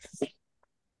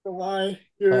 Don't lie.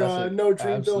 Your Classic. No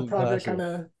Dreamville Absolute project classic. kind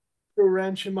of threw a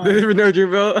wrench in my. No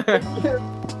Dreamville.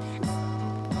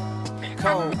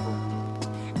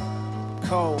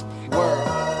 Cold world.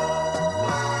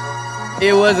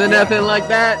 It wasn't nothing like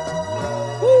that.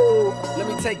 Woo! Let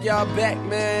me take y'all back,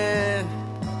 man.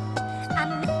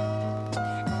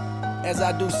 As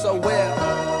I do so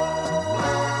well.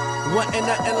 Wasn't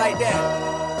nothing like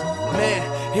that.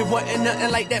 Man, it wasn't nothing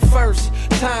like that first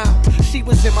time. She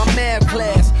was in my math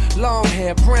class. Long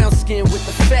hair, brown skin with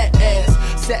the fat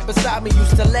ass. Sat beside me,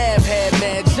 used to laugh, had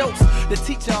mad jokes. The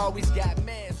teacher always got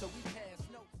mad, so we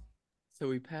passed notes. So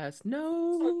we passed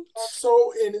no.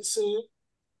 So innocent.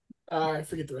 I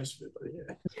forget the rest of it,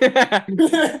 but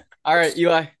yeah. All right,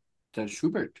 Eli. Then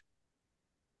Schubert.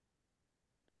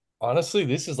 Honestly,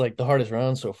 this is like the hardest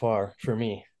round so far for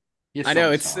me. I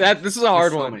know it's that. This is a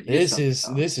hard one. This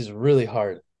is really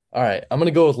hard. All right, I'm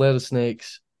gonna go with Land of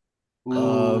Snakes.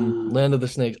 Land of the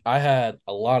Snakes. I had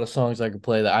a lot of songs I could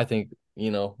play that I think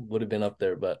would have been up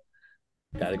there, but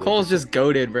gotta go. Cole's just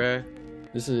goaded, bruh.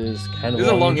 This is kind of This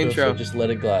is a long intro. so just let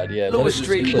it glide. Yeah, let Louis it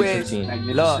Street just play with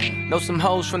 15. love. Know some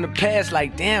hoes from the past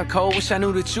like damn Cole. Wish I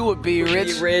knew that you would be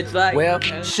rich. Like well,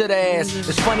 shoulda asked.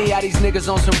 It's funny how these niggas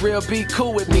on some real be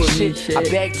cool with me shit. I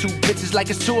bag 2 bitches like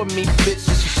it's 2 of me, bitch. This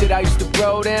is shit I used to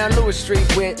roll down Louis Street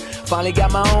with. Finally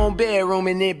got my own bedroom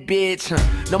in it, bitch.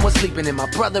 No more sleeping in my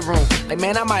brother room. Like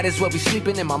man, I might as well be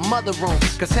sleeping in my mother room.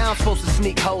 Cause how I'm supposed to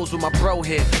sneak hoes with my bro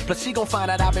here. Plus she gon' find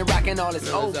out I've been rocking all this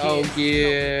old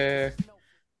gear.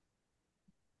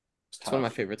 It's one of my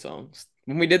favorite songs.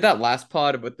 When we did that last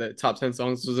pod with the top 10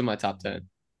 songs, this was in my top 10.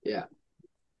 Yeah.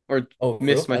 Or Oh, for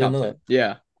missed real? my I didn't top know 10.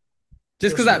 Yeah.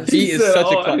 Just because that beat He is said, such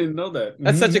 "Oh, a I didn't know that."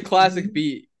 that's such a classic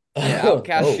beat. Yeah,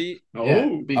 Outcast Oh. beat.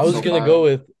 I was gonna go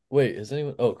with. Wait, is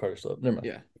anyone? Oh, Carter still up. Never mind.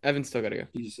 Yeah, Evan still gotta go.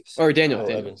 Jesus. Or Daniel. Oh,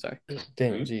 Daniel. Evan. Sorry.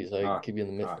 Daniel, jeez, I keep you in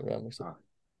the middle around mixed up.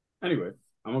 Anyway,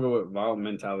 I'm gonna go with Vile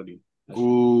Mentality.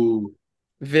 Ooh.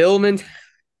 Vil mentality.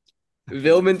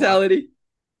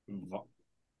 Va-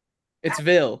 It's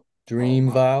Vil.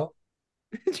 Dream Vile.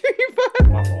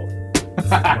 My fault.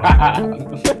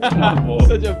 My fault.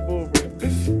 Such a fool, bro.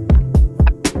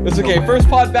 It's okay. First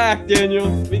pod back, Daniel.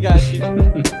 We got you.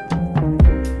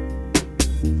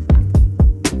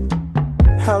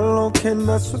 How long can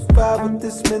I survive with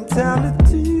this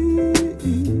mentality?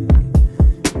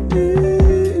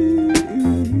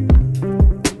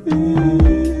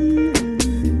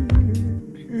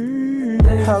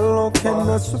 How long can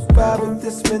I survive with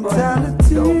this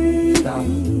mentality?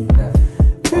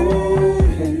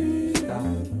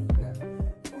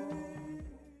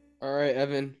 All right,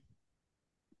 Evan.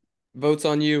 Votes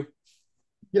on you.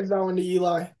 Give that one to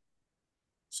Eli.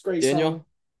 It's a great Daniel. song.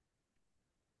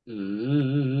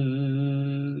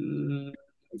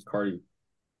 It's Cardi.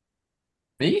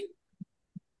 Me?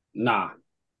 Nah.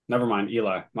 Never mind.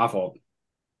 Eli. My fault.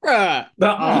 Bruh.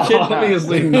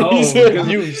 Obviously, no. He said because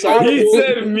you, He sorry.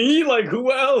 said me. Like,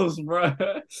 who else, bro?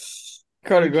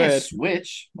 Carter, You go can't ahead.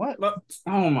 switch. What?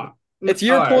 Oh my. It's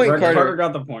your All right, point, bro, Carter. Carter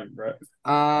got the point, bro.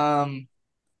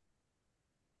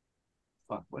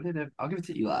 Fuck. What did it? I'll give it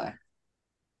to Eli.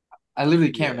 I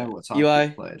literally can't remember what song Eli.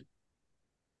 he played.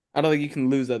 I don't think you can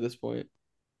lose at this point.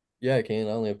 Yeah, I can.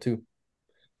 I only have two.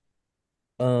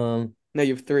 No,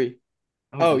 you have three.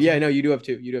 Oh, Oh, yeah, no, you do have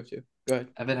two. You do have two. Go ahead.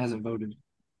 Evan hasn't voted.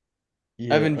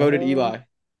 Yeah, Evan voted Eli.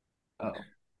 Oh.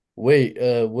 Wait,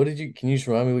 what did you? Can you just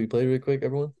remind me what you played really quick,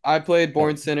 everyone? I played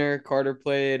Born Sinner. Carter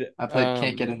played. I played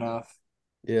Can't Get Enough.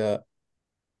 Yeah.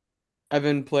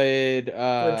 Evan played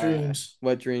Dreams.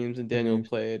 Wet Dreams, and Daniel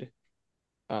played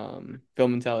Film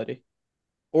Mentality.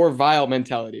 Or Vile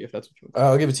Mentality, if that's what you want.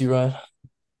 I'll give it to you, Ryan.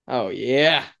 Oh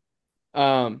yeah.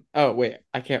 Oh wait,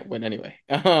 I can't win anyway.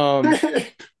 A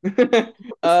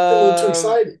little too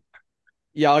excited.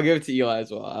 Yeah, I'll give it to Eli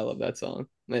as well. I love that song.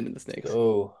 Land in the Snakes.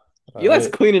 Oh, Eli's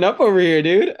cleaning up over here,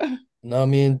 dude. No,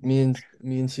 me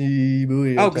and C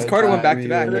Bowie. Oh, because Carter went back to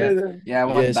back. Yeah. Yeah, I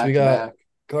went Yes, back we to got. back.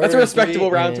 Carter That's a at respectable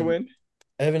 3 round to and win.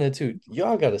 Evan at 2.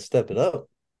 Y'all got to step it up.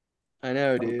 I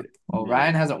know, dude. Well,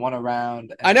 Ryan hasn't won a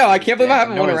round. I know. I can't believe I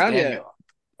haven't won a nor has round yet. Daniel.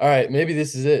 All right, maybe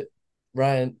this is it.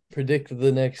 Ryan, predict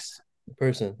the next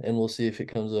person, and we'll see if it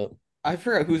comes up. I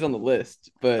forgot who's on the list,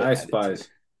 but I Spice.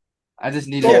 I just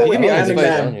need. Yeah, to give me Oh, Ice he's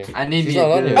Spice. on here. I need He's me a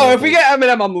not on good- here. Oh, if we get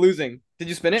Eminem, I'm losing. Did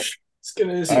you spin it? It's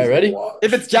gonna. All right, ready?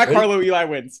 If it's Jack Ready? Harlow, Eli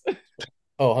wins.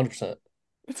 Oh, 100%.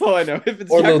 That's all I know. If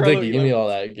it's Or Jack Lil Harlow, Dicky. Give Eli me wins. all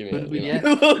that. Give me that. We you know.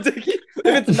 get- Lil Dicky.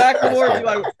 If it's Macklemore,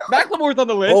 Eli. Macklemore's on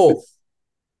the list. Oh,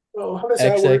 Oh, how does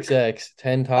that work? XXX,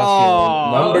 Tentacion,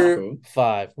 Oh, number that's cool.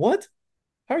 5. What?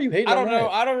 How are you hating I don't on know.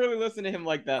 Ryan? I don't really listen to him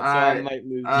like that, so I Alright. might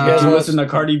lose. You guys You want- listen to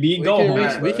Cardi B? We Go can,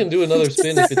 home, we bro. can do another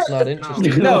spin if it's not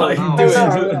interesting. No, Like, do dude.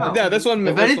 it. No, this one.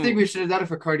 If this anything, one- we should have done it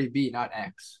for Cardi B, not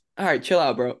X. All right, chill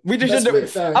out, bro. We just That's should. big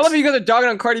facts. I love you guys are dogging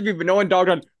on Cardi B, but no one dogged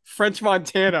on French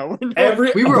Montana. We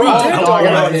were Bro, all did dogging dog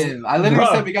on him. I literally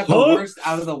Bro, said we got the huh? worst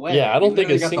out of the way. Yeah, I don't We think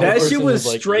a literally got the single That worst. shit person was was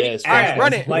like, straight yes, ass. French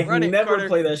Run it, Like, run it, never Carter.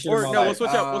 play that shit Or in my no, life. we'll switch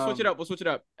up. We'll switch it up. We'll switch it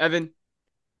up. Evan,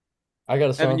 I got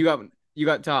a song. Evan, you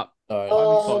got top. All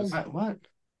right. What?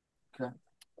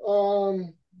 All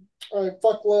right,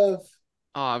 fuck love.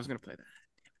 Oh, I was gonna play that.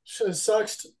 Shit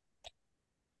sucks.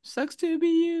 Sucks to be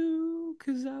you,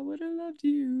 cause I would have loved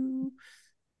you.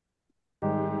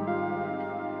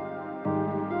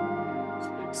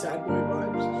 Big sad boy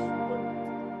vibes.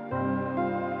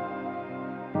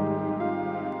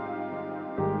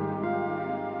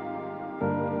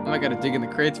 I gotta dig in the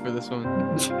crates for this one.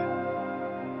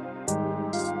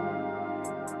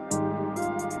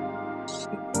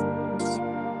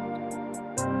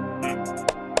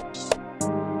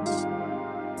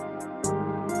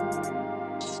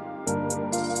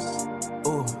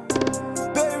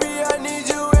 Baby, I need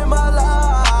you in my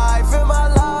life, in my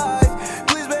life.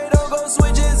 Please, babe, don't go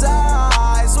switch his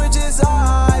eyes, switch his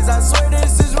eyes. I swear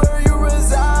this is where you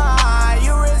reside,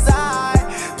 you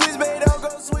reside. Please, babe, don't go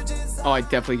switch his eyes. Oh, I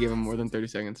definitely gave him more than 30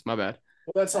 seconds. My bad.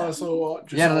 Well, that's also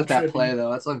just Yeah, all let that trippy. play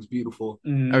though. That song's beautiful.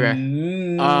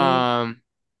 Okay. Are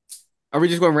we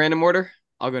just going random order?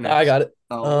 I'll go next. I got it.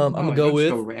 Oh, I'm gonna no, go let's with.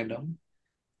 go random.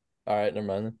 All right, never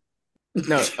mind then.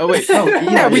 No. Oh wait. Oh,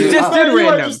 yeah, we dude. just Oh, did You might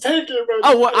random. just take it, bro.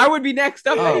 Oh, well, I would be next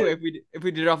up Oh. anyway if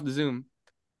we did it off the Zoom.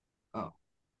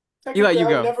 Technically, Eli, you I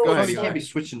go. never Go was ahead, You Eli. can't be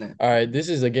switching it. All right, this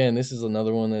is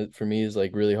another one that for me is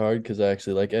like really hard because I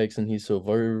actually like X and he's so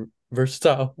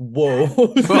Versatile. Whoa.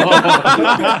 Holy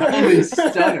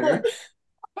stutter.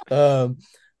 I'm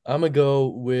gonna go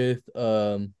with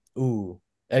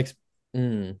X. Just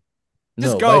No,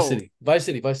 go. Vice City. Vice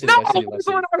City. Vice City. No, Vice City. that's Vice the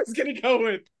City. one I was gonna go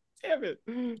with. Damn it.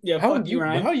 Yeah, How fuck you,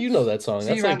 Ryan. how you know that song? See,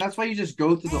 That's Ryan, like that's why you just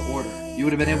go through the order. You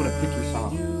would have been able to pick your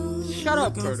song. Shut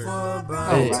up, Carter.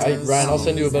 hey, Ryan, I'll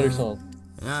send you a better song.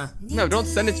 No, don't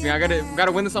send it to me. I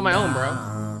gotta win this on my own, bro.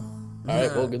 All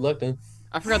right, well, good luck then.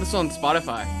 I forgot this on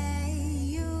Spotify.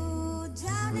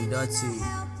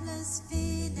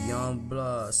 Young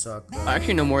blood sucker. I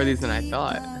actually know more of these than I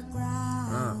thought.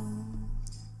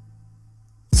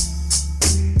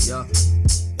 Yeah.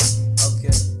 Okay.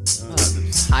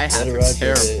 Hi hats Better are ride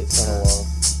terrible. it. It's kind of long.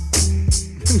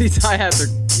 These hi hats are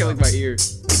killing my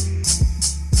ears.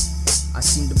 I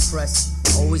seem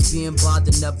depressed, always being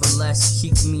bothered, nevertheless.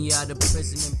 Keep me out of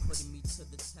prison and putting me to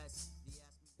the test.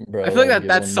 Bro, I feel like wanna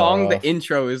that get song, one the off.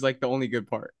 intro is like the only good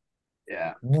part.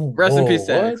 Yeah. Rest in peace,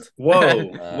 Whoa, X. Whoa,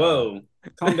 whoa.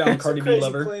 Calm down, Cardi B crazy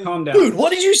lover. claim. Calm down. Dude, what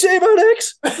did you say about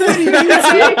X? What did you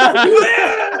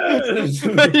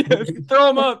say? Throw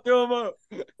him up.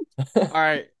 All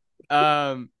right.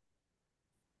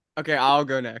 Okay, I'll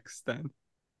go next then.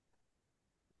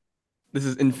 This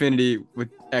is Infinity with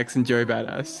X and Joey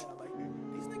Badass.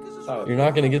 You're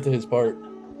not gonna get to his part.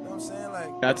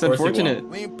 That's Of course he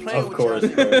unfortunate. Of course.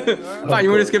 Fine, you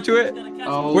want to skip to it?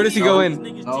 Oh, Where does he go in? No.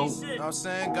 You know what I'm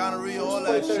saying? Gonorrhea, all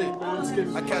that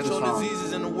shit. I catch all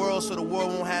diseases in the world so the world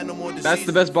won't have no more diseases. That's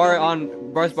the best bar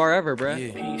ever,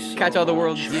 bruh. Catch all the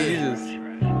world's diseases.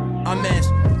 I'm as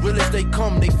real as they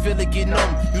come, they feel it get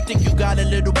numb. You think you got a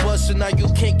little buzz, so now you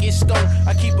can't get stung.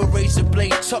 I keep a razor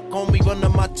blade tucked on me under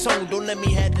my tongue. Don't let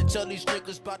me have to tell these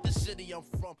niggas about the city I'm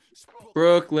from.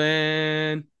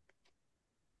 Brooklyn.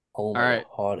 Oh my Alright.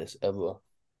 hottest ever.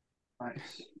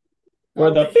 Nice.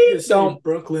 Where the You beat say don't.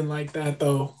 Brooklyn like that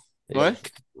though.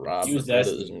 What? Use that.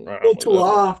 A little too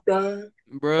off, bro.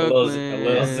 A Brooklyn.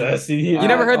 little sassy. You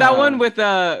never heard that one with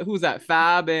who was that?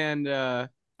 Fab and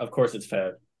Of course it's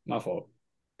Fab. My fault.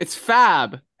 it's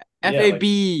Fab. Yeah, FAB,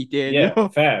 Daniel. Yeah,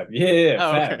 Fab. Yeah,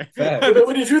 Oh, Fab. okay. Fab.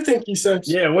 What did you think he said?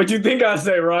 Yeah, what'd you think I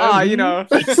say, Ryan? Ah, you know.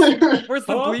 Where's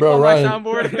the bleep Bro, on Ryan. my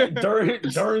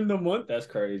soundboard? during the month, that's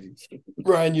crazy.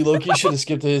 Ryan, you low-key should have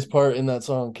skipped to his part in that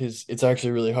song because it's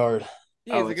actually really hard.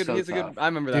 Yeah, Oh, he's a it's good. so He's a good. tough. I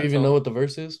remember Do that. you even song. know what the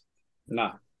verse is?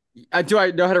 Nah. Do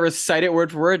I know how to recite it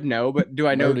word for word? No, but do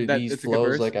I know Murder that these it's a good flows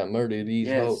verse? like I murdered these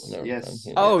Yes, hoes. Never yes. mind,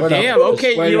 you know. Oh Where the- damn!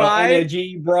 Okay, where your Eli.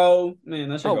 energy, bro. Man,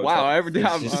 that shit Oh go wow!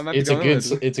 tough. I'm about It's to a go good.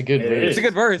 into it. It's a good It verse. It's a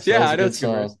good verse. So Yeah, it's I a know good it's a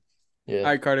good verse. song. Yeah, All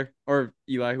right, Carter or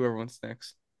Eli, whoever wants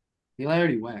next. Eli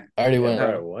already went. I already went.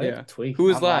 Bro, what? Yeah. Tweak. Who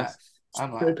was I'm last?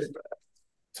 I'm last.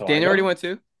 So I Daniel go? already went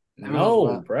too.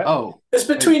 No, bro. Oh, It's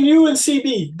between you and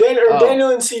CB. Oh. Daniel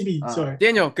and CB. Oh. Sorry.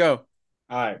 Daniel, go.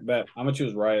 All right, bet. I'm gonna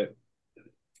choose Riot.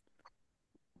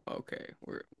 Okay,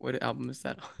 what album is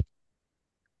that on?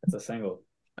 It's a single.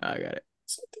 I got it.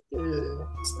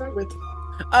 It's not with.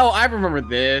 Oh, I remember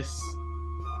this.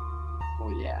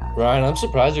 oh yeah. Ryan, I'm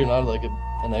surprised you're not like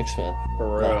an X fan.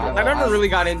 For real. I never really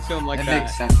got into him like It that.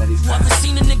 makes sense that he's Never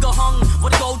seen a nigga hung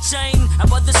with a gold chain. I'd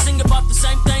rather sing about the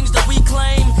same things that we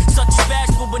claim. Such as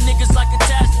bashful, but niggas like a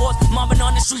task force. Mobbing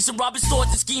on the streets and robbing stores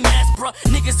and ski masks, bruh.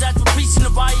 Niggas ask for peace in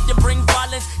the riot to bring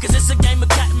violence. Cause it's a game of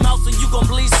cat and mouse and you gon'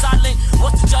 bleed silent.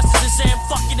 What's the justice in saying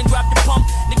fuck it and grab the pump?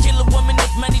 To kill a woman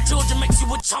with many children makes you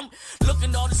a chump. Look at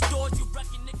all the stores you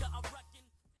reckon, nigga, I reckon.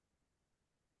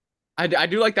 I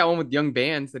do like that one with young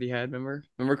bands that he had. Remember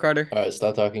Carter? All right,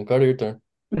 stop talking. Carter, your turn.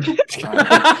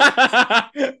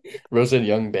 Rose said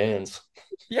young bands.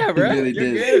 Yeah, bro. really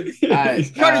Young did. bands.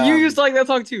 Alright, Carter, you used to like that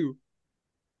song too.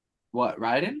 What,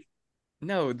 Raiden?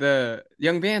 No, the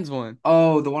Young Bands one.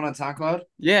 Oh, the one on SoundCloud?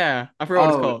 Yeah, I forgot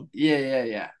what it's called.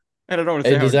 Yeah. I don't know what to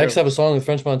Hey, say. does how it X goes. have a song with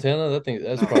French Montana?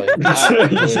 That's probably.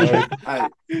 really hard. I'm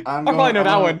I probably know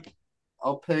that one.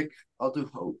 I'll do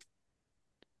Hope.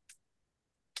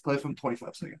 Play from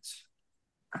 25 seconds.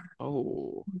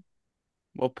 Oh,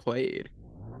 well played.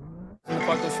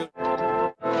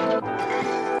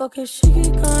 Okay, she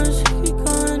keep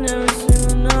calling every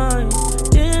single night.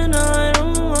 Then I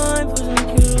don't mind pushing the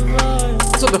kid right.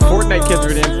 That's what the Fortnite kids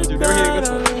were dancing to. They were hitting this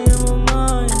one.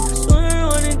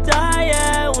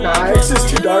 Nah, X is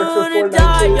too dark for Fortnite kids.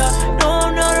 No,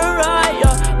 I'm not alright,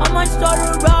 yeah. I might start a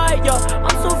riot, yeah.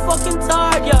 I'm so fucking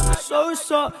tired, yeah. So,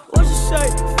 what you say?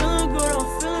 Feeling good, I'm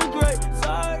feeling great.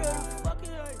 Tired of the fucking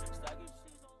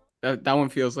hate. That one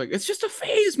feels like it's just a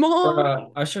phase, mom.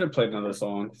 I should have played another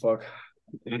song. Fuck.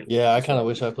 Yeah, I kind of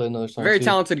wish I played another song. Very too.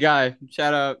 talented guy.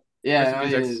 Shout out. Yeah, Rest in no,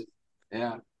 peace, he X. is.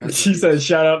 Yeah. She said,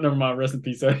 "Shout out." Never mind. Rest in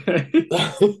peace.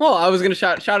 Well, I was gonna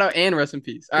shout out and rest in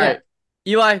peace. All right,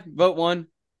 Eli, vote one.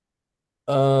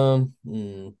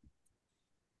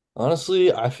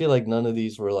 Honestly, I feel like none of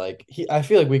these were like I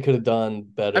feel like we could have done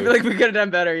better. I feel like we could have done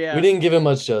better. Yeah. We didn't give him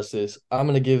much justice. I'm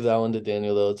gonna give that one to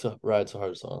Daniel though. It's a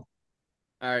hard song.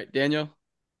 All right, Daniel.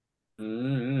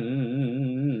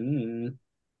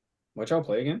 What y'all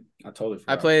play again? I totally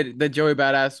forgot. I played the Joey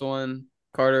Badass one.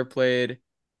 Carter played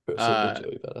Joey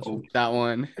Badass one. that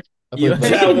one. I played Vice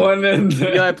that City. one. And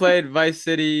Eli played Vice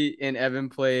City, and Evan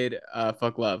played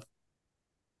Fuck Love.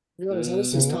 You realize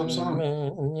that's his top song.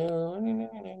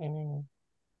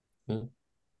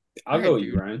 I'll go with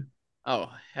you, Ryan.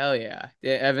 Oh hell yeah,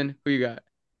 Evan, who you got?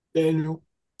 Daniel.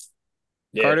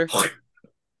 Carter.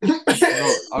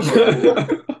 I'll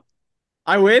go.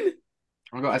 I win.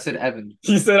 I'll go. I said Evan.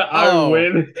 He said I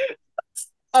win.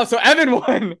 Oh, so Evan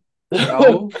won.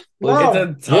 No.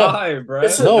 It's a tie, bro.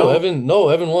 Evan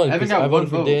won. Evan 'cause got I one voted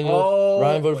for vote. Daniel. Oh.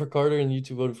 Ryan voted for Carter, and you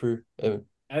two voted for Evan.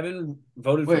 Evan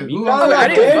voted Wait, for me. who- No, I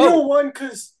didn't Daniel vote. won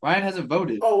because. Ryan hasn't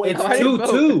voted. Oh wait, It's I didn't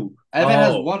 2-2. Evan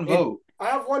has Oh. one vote. I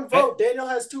have one vote. Daniel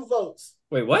has 2 votes.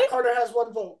 Wait, what? Carter has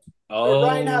 1 vote. Oh, Or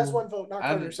Ryan has 1 vote, not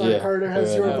Carter. Sorry, Yeah. Carter has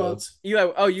Yeah, 0 yeah. votes.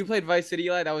 Eli. Oh, you played Vice City,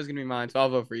 Eli. That was gonna be mine, so I'll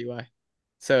vote for Eli.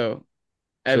 So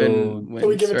Evan wins, So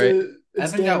we give it right? to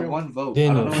it's Evan Daniel. got 1 vote.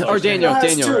 Daniel. I don't know Or what Daniel. has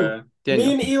Daniel. 2. Daniel.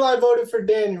 Me and Eli voted for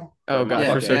Daniel. Oh god,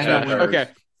 Yeah, we're so Daniel trash. wins. Okay.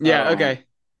 Yeah. Okay.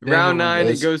 Daniel Round 9.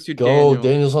 Let's It goes to go. Daniel.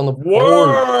 Daniel's on the board.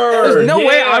 Word. There's no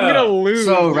way I'm Yeah. gonna lose.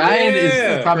 So Ryan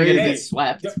Yeah. is probably gonna Crazy. get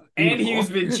swept. And he's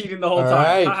been cheating the whole All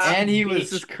time. right. And he was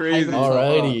This is crazy.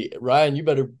 Alrighty, Ryan, you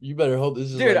better hope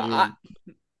this is Dude, like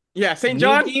yeah, St.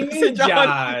 John. Nicki St. John.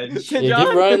 Minaj. St. yeah,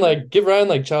 John. give Ryan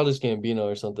like Childish Gambino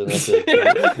or something. That's it.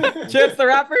 Chance the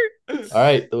Rapper. All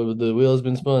right, the wheel has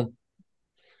been spun.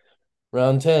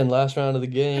 Round 10, last round of the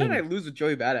How did I game. lose with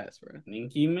Joey Badass, bro?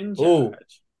 Nicki Minaj.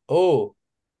 Oh,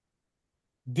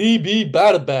 DB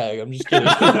Bada Bag. I'm just kidding.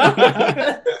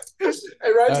 Hey, Ryan's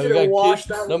All right, we gonna got wash Kid,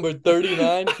 that one. number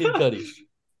 39, Kid Cudi.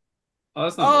 Oh,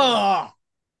 that's not Oh.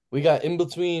 We got in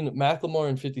between Macklemore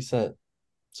and 50 Cent.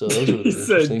 So those are the He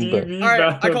said interesting. But... DB. All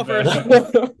right, I call first.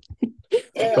 Bro,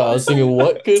 I was thinking,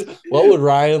 what would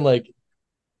Ryan like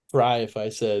cry if I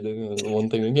said one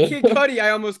thing again? Kid Cudi,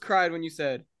 I almost cried when you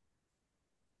said.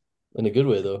 In a good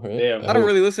way, though, right? Damn. I don't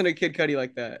really listen to Kid Cudi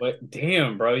like that. But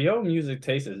damn, bro, your music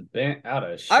taste is bent out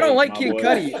of shape. I don't like my Kid boy.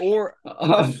 Cudi or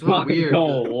I'm not weird.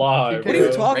 gonna lie, Kid what are you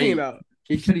Cudi's bro. talking great. about?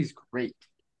 Kid Cudi's great.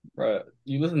 Bro,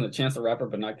 you listen to Chance the Rapper,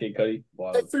 but not Kid Cudi.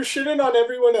 Wow. If you're shitting on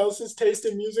everyone else's taste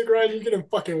in music, Ryan, you're getting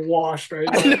fucking washed right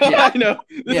I now. know. Yeah. I know.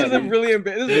 This Yeah, is a dude. really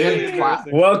embarrassing. This is You're really getting clapped.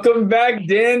 embarrassing. Welcome back,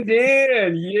 Dan.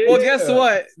 Yeah. Well, guess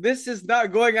what? This is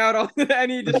not going out on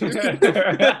any distribution.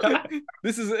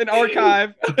 This is an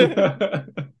archive.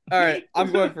 All right,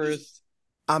 I'm going first.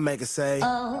 I make it say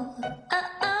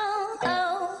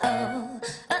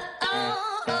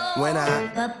when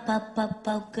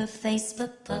Poker face,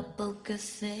 poker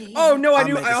face. Oh no, I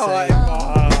knew. make it Oh,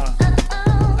 say-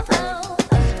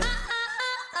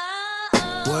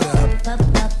 what up?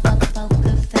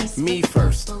 Me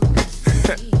first.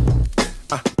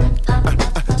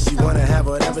 She wanna have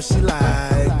whatever she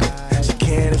like. She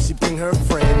can if she bring her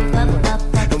friend,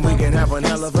 and we can have one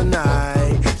hell of a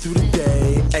night through the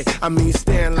day. Hey, I mean you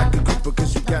stand like a group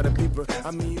because you got a beeper.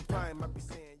 I mean you probably might be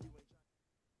saying you.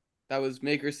 That was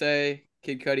Maker Say,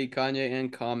 Kid Cudi, Kanye,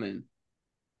 and Common.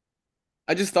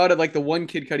 I just thought of like the one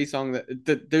Kid Cudi song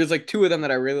that there's like 2 of them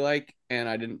that I really like, and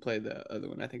I didn't play the other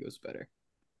one. I think it was better.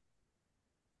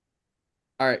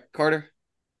 All right, Carter.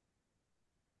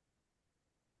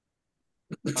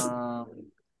 Oh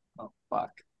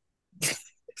fuck.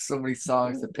 So many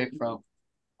songs to pick from.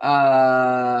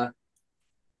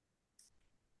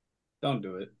 Don't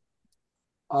do it.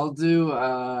 I'll do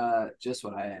Just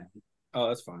What I Am. Oh,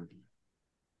 that's fine.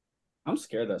 I'm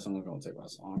scared that someone's gonna take my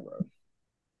song, bro.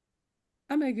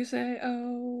 I make you say,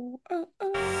 oh, oh,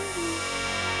 oh.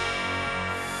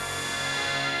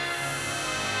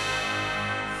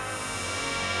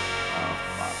 Oh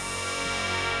fuck.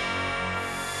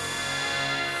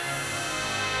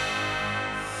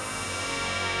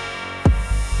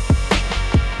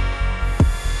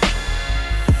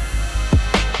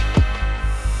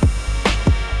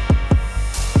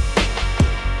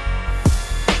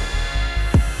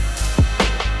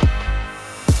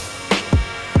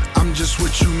 I'm just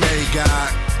what you made,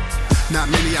 God. Not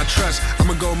many I trust.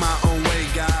 I'ma go my own way,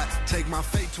 God. Take my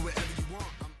fate to wherever you want.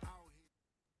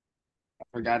 I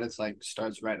forgot it's like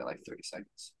starts right at like 30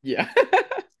 seconds. Yeah.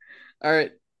 All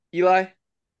right, Eli.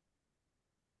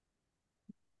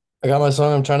 I got my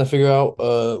song. I'm trying to figure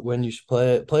out when you should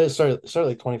play it. Play it. Start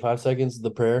like 25 seconds.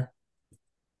 The prayer.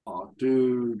 Oh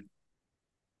dude.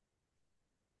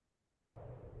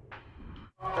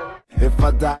 If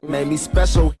I die, made me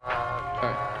special.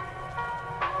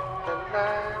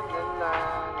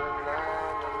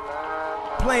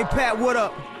 Plain Pat, what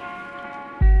up?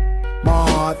 My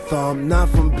heart thump, not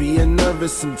from being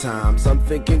nervous sometimes. I'm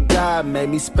thinking God made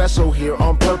me special here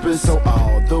on purpose. So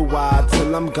all the while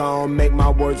till I'm gone, make my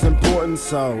words important.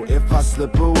 So if I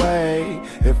slip away,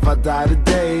 if I die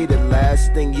today, the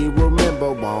last thing you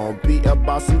remember won't be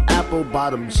about some apple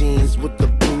bottom jeans with the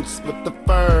boots, with the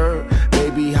fur.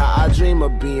 Maybe how I dream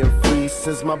of being free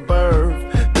since my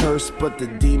birth. Cursed, but the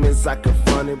demons I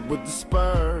confronted with the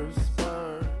spurs.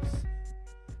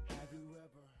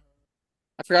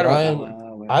 I forgot about that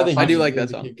Brian, one. I think I you do should like get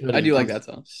that into song. Kid Cudi. I do like that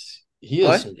song. He has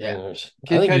What? some bangers.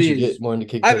 Kid I think you Cudi should is- get more into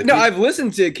Kid Cudi. No, I've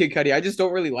listened to Kid Cudi. I just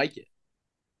don't really like it.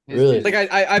 Really? Like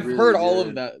I've really heard all good.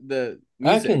 of that the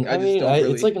I music. can. I just mean, don't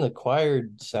really. it's like an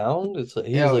acquired sound. It's like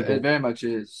he's Yeah, like it very much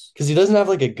is. because he doesn't have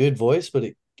like a good voice, but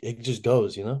it just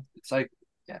goes, you know. It's like,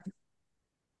 yeah.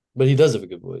 But he does have a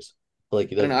good voice. Like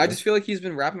he I does. don't know. I just feel like he's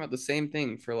been rapping about the same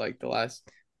thing for like the last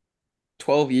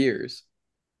 12 years.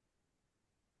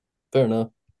 Fair enough.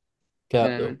 Cap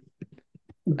Yeah, though. man.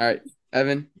 All right,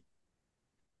 Evan.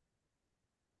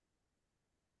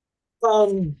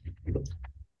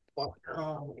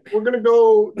 We're gonna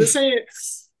go. This ain't.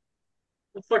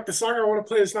 Fuck, the song I want to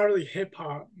play is not really hip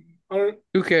hop. I don't.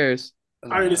 Who cares? All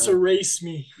right, it's Erase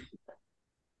Me.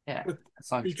 Yeah, With that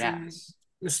song's featuring gas.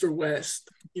 Mr. West.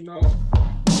 You know.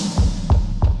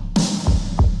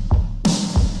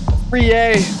 Free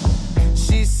A.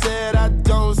 She said I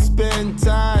don't spend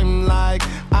time like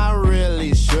I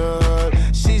really should.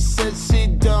 She said she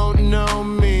don't know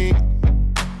me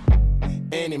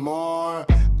anymore.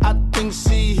 I think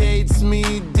she hates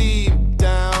me deep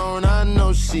down. I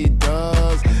know she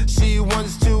does. She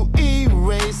wants to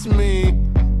erase me.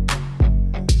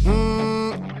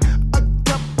 A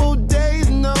couple days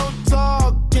no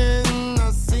talking.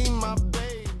 I see my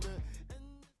baby.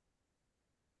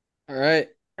 All right,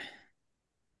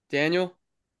 Daniel.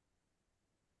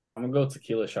 I'm gonna go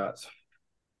tequila shots.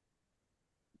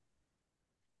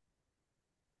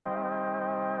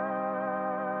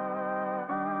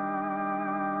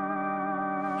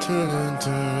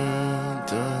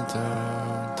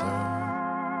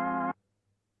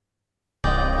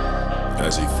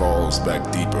 As he falls back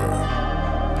deeper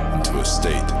into a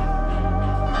state,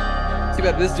 See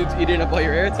about this dude's eating up all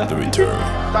your airtime. the return.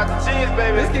 Dr. Cheese,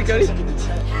 baby. This Kid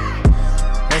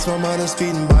Cudi. That's my mind is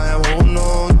speeding by, I'm holding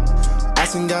on.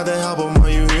 Asking God to help him, are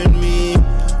you hearing me?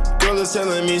 Girl is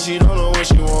telling me she don't know what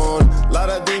she want. Lot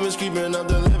of demons creeping up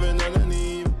the living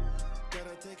underneath.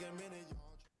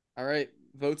 All right,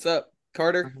 votes up.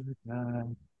 Carter.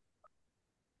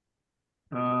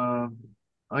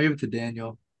 I'll give it to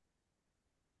Daniel.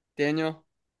 Daniel.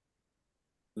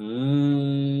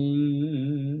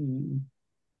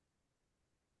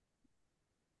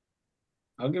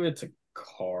 I'll give it to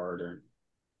Carter.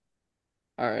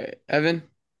 All right, Evan.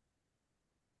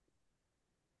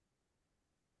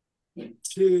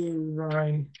 To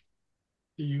Ryan.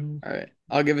 To you. All right,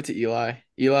 I'll give it to Eli.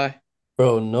 Eli.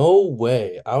 Bro, no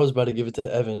way. I was about to give it to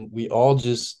Evan. We all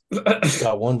just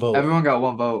got one vote. Everyone got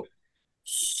one vote.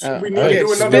 We need all to right,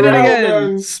 do spin another it round, again.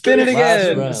 man. Spin it Last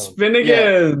again. round. Spin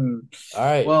again. All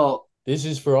right. Well, This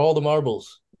is for all the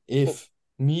marbles. If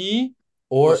me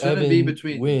or shouldn't it Evan be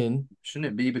between- win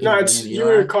shouldn't it be between No, me it's and you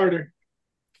Eli? and Carter.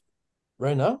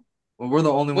 right now? Well, we're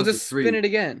the only We'll ones with just three. spin it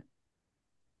again.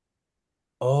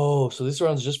 Oh, so this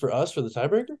round's just for us for the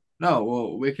tiebreaker? No,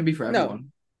 well, it can be for No.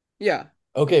 everyone. Yeah.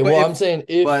 Okay, But well, if- I'm saying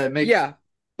if But it makes Yeah.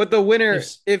 But the winner,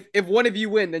 If- if one of you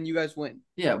win, then you guys win.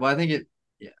 yeah, but I think it.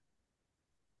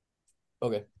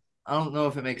 okay. I don't know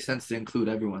if it makes sense to include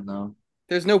everyone though.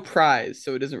 There's no prize,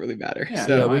 so it doesn't really matter. Yeah,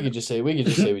 So yeah, we could just say we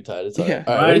tied. It's all right. Yeah.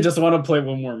 All right, I ready? just want to play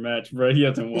one more match, bro. He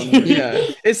hasn't won one. yeah.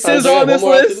 It says Okay, on this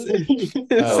one more after list. this. It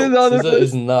Oh, says on this SZA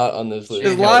is list. not on this list.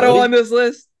 Is Okay, Lotto ready? on this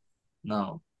list?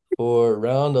 No. For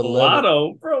round 11.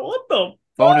 Lotto, bro. What the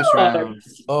Bonus fuck? round.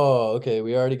 Oh, okay.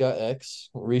 We already got X.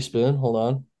 Respin. Hold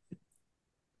on.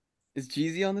 Is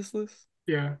Jeezy on this list?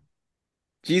 Yeah.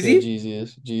 Yeah,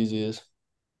 Jeezy? Jeezy is.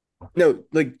 No,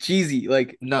 like Jeezy,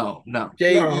 like No.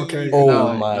 J. No, okay. Oh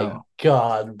No, my no.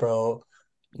 God, bro.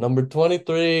 Number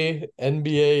 23,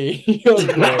 NBA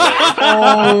Youngboy.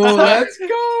 Oh, let's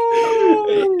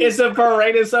go. It's a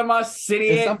parade in my city.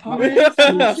 It's a parade.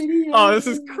 Oh, this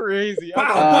is crazy. I Bow,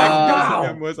 thought bow,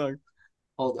 that bow. was song.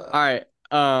 Hold up. All right.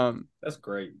 That's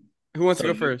great. Who wants to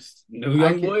go first? New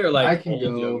young can- boy or like I can old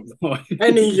go. young boy?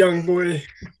 Any young boy.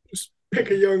 Just pick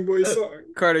a young boy song.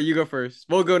 Carter, you go first.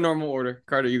 We'll go normal order.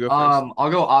 Carter, you go first.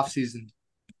 I'll go off season.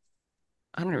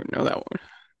 I don't even know that one.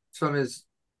 It's from his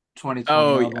 2020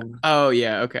 Oh, yeah. album. Oh,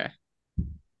 yeah. Okay.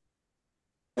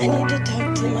 I need to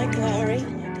talk to Mike Lowry.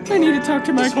 I need to talk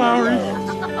to Mike Lowry.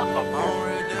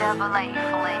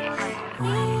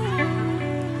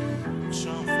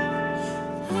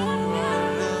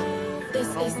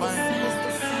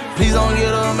 Please don't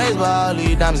get amazed by all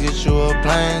these diamonds, get you a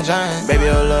plain Jane. Baby,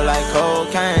 you look like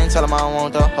cocaine, tell him I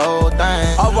want the whole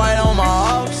thing. All right on my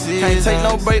off-season, can't take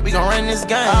no break, we gon' run this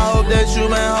game. I hope that you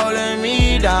been holding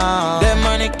me down, that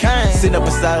money came. Sitting up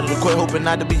inside of the court, hoping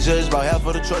not to be judged by half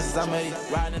of the choices I made.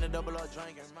 Riding in a double R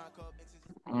drinking my cup.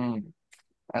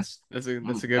 That's a good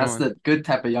That's one. the good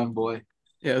type of young boy.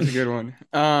 Yeah, that's a good one.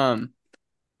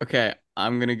 Okay,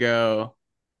 I'll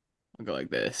go like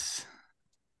this.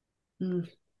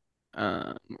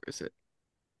 Where is it?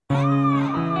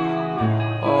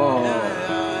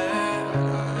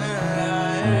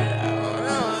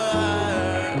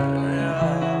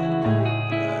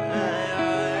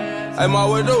 Hey, ma,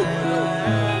 what do?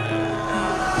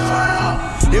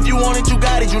 If you want it, you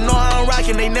got it. You know I'm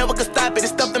rockin'. They never could stop it.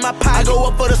 It's stuffed in my pocket. I go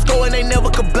up for the score and they never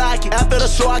could block it. After the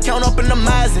show, I count up in the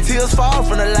miles and tears fall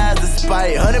from the lies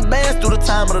despite 100 bands through the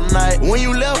time of the night. When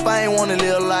you left, I ain't wanna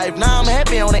live life. Now I'm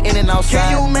happy on the in and outside.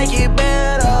 Can you make it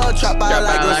better? Trap out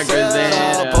like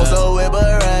Griselda. Post up with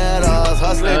Berettas.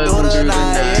 Hustling through the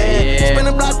night. Yeah. Spin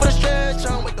the block for the stretch.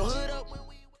 I'm with the hood up when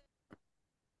we.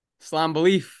 Slime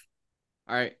Belief.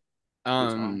 All right.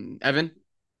 Evan.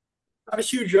 Not a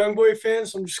huge Youngboy fan,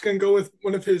 so I'm just gonna go with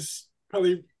one of his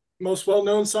probably most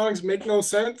well-known songs, "Make No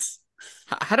Sense."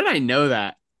 How did I know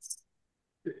that?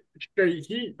 Straight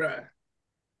heat, bruh.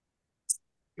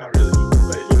 Not really,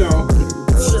 but you know.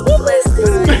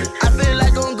 I feel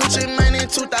like on Gucci Mane in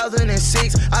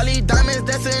 2006. All these diamonds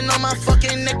dancing on my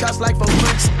fucking neck, cost like 4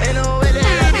 weeks. Ain't no way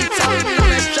that I be talking on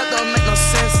that strap, don't make no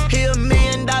sense. He $1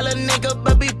 million nigga,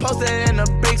 but be posted in the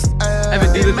bricks.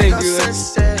 Evan, do the thing, no do it.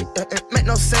 sense, it make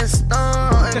no sense,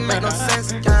 no, it make no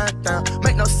sense,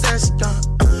 make no sense,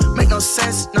 make no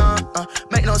sense, no,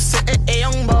 make no sense,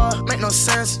 young boy, make no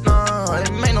sense, no,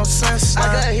 it make no sense. I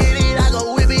could hit it, I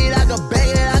could whip it, I could bang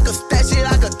it, I could stash it,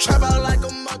 I could trap out like a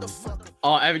motherfucker.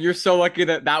 Oh, Evan, you're so lucky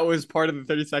that was part of the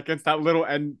 30 seconds. That little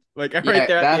end, like right there. At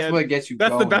That's the end. what gets you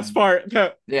That's going. the best part.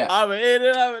 Yeah. I'm in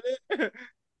it.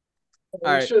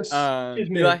 All right.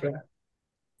 Eli.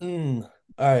 All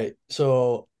right.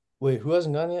 So wait, who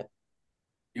hasn't gone yet?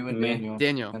 You and Daniel.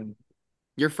 Daniel.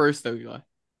 You're first though, Eli.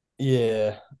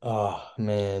 Yeah. Oh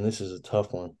man, this is a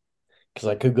tough one. Because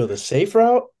I could go the safe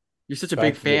route. You're such a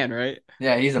big fan, right?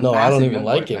 Yeah, he's a No, I don't massive even Youngboy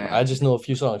like him. fan. I just know a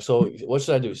few songs. So what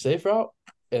should I do? Safe route?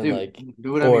 And Dude,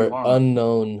 do whatever or you want.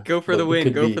 unknown. Go for the what it win.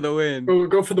 could Go be. for the win.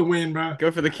 Go for the win, bro.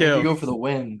 Go for the kill. You go for the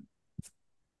win.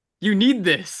 You need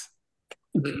this.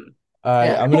 All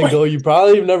right, I'm gonna go. You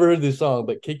probably have never heard this song,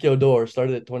 but "Kick Your Door"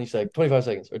 started at 25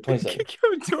 seconds or 20 seconds. Kick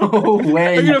your door. No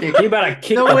way. You better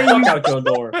kick No the way fuck you- out your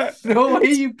door. No way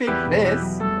you picked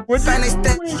this. What do you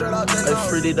That's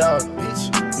pretty dog,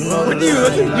 bitch. You know What do you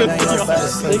listen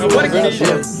to? What a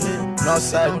Canadian.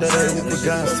 Northside that with the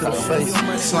guns to the face.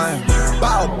 Slam.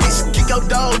 Bow, bitch, kick your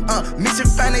door. Meet your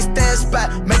fan, they stand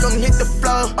spot. Make them hit the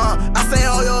floor. I say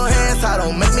all your hands, I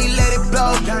don't make me let it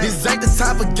blow. This ain't the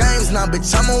time for games now,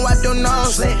 bitch. I'ma wipe your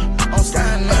nose.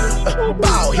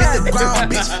 Bow, hit the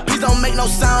ground, bitch. Please don't make no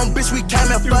sound, bitch. We came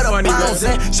in for the pounds.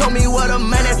 Show me what a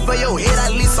minute for your head,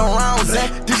 at least some rounds.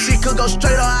 This shit could go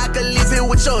straight or I could leave it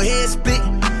with your head split.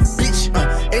 Bitch,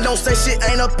 and don't say shit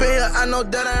ain't up in here. I know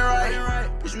that ain't right.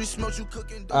 Bitch, we smoke you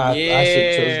cooking. I should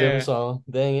have chose a different song.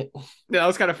 Dang it. Yeah, that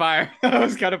was kind of fire. That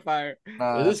was kind of fire.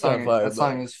 It is kind of fire. That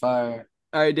song is fire.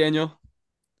 All right, Daniel.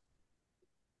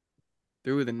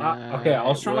 Through the night. Okay, I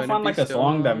was trying to find like a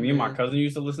song that me and my cousin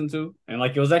used to listen to, and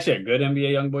like it was actually a good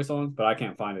NBA YoungBoy song, but I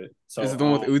can't find it. So Is it the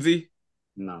one with Uzi?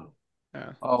 No.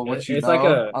 Yeah. Oh, what you It's know like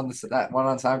a- on that one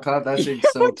on SoundCloud? That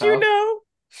shit's so What tough. you know?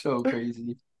 So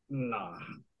crazy. Nah.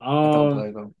 Don't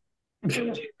play them.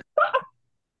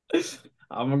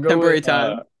 I'm gonna go Temporary with,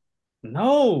 Time.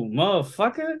 No,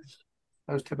 motherfucker.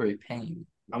 That was temporary pain.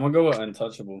 I'm gonna go with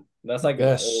Untouchable. That's like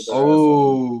Yes. an older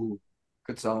Oh,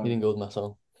 good You song. didn't go with my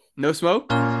song. No smoke?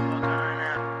 This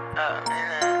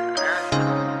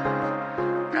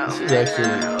is actually.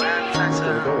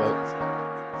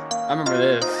 I remember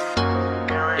this.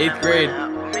 8th grade.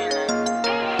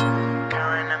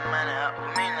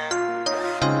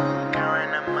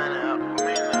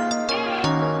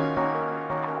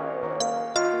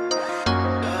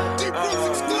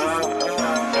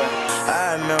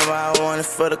 I remember I wanted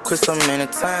for the quit so many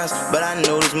times, but I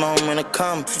knew this moment would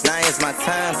come. Now it's my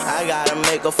time. I gotta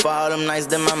make up for all them nights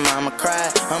that my mama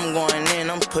cried. I'm going in,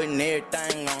 I'm putting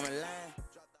everything on the line.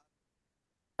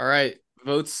 All right.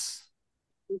 Votes.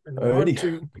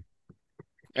 Alrighty.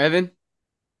 Evan?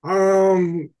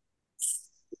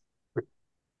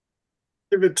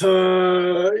 Give it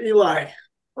to Eli.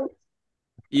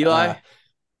 Eli?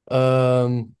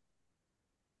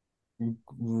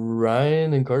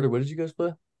 Ryan and Carter, what did you guys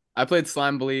play? I played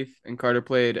Slime Belief, and Carter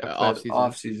played Off Season.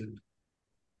 Off Season.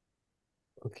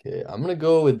 Okay, I'm gonna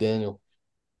go with Daniel.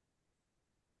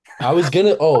 I was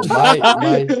gonna. Oh,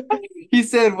 my. He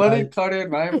said, "What did Carter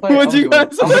and Ryan play?" What'd you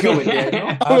guys I'm gonna go with say?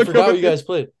 Daniel. I forgot what you guys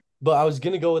played, but I was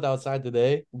gonna go with Outside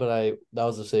Today, but that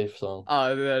was a safe song.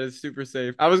 Oh, that is super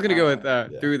safe. I was gonna go with yeah.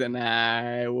 Through the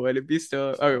Night. Would it be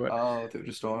still? Okay, wait. Oh, Through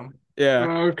the Storm.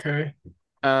 Yeah. Okay.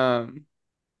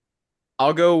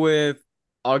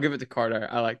 I'll give it to Carter.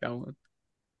 I like that one.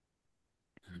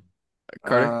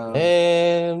 Carter.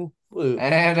 And Blue.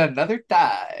 And another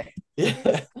tie.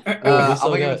 Yeah. I'm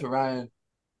gonna give it to Ryan.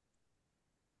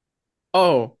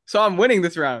 Oh, so I'm winning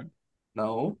this round.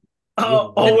 No.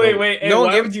 Oh, wait. Hey, No one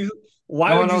why gave would it- you? Why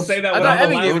No would one you else- say that? I when thought I'm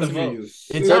the Evan gave last it to to vote? you.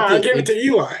 It's No, up I gave it to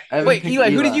Eli. Evan Wait, picked Eli,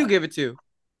 who did you give it to?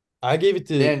 I gave it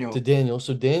to Daniel.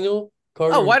 So Daniel,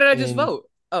 Carter. Oh, why did I just and- vote?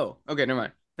 Oh, okay, never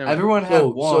mind. Never mind. Everyone had So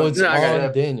one. it's No, I got on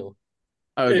it. Daniel.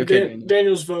 Oh, Yeah, okay. Daniel.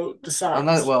 Daniel's vote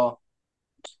decides.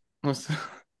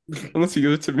 Unless you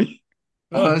give it to me.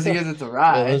 Unless he gives it to Yeah,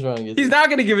 Ryan. let's Ryan get He's not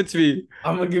gonna give it to me.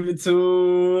 I'm gonna give it to.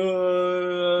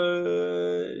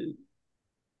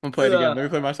 I'm gonna play it again. Let me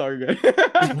play my song again. Yeah,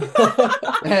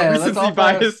 let's all Recency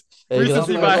bias. Hey, Recency let's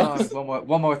play bias. songs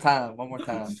one more time. I'm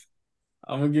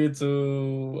gonna give it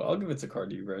to. I'll give it to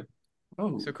Cardi, bro.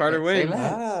 Oh, So Carter say wins.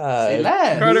 less. Say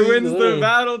less. Carter Who's wins the winning?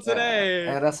 battle today.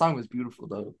 Yeah, that song was beautiful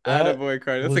though. Attaboy,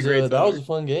 Carter. That's a great song. That was a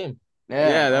fun game.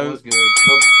 Yeah, that was was- good.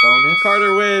 Little bonus.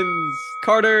 Carter wins.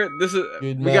 Carter, this is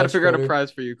Good we gotta match, figure out a Carter.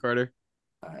 prize for you, Carter.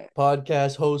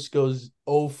 Podcast host goes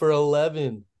 0 for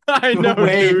 11. I know,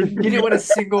 Wait, dude. you didn't win a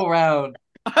single round.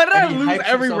 How did I And he lose hyped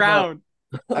every himself round?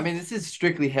 I mean, this is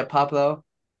strictly hip hop though.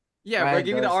 Yeah, Ryan bro,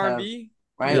 give me the does have- R&B.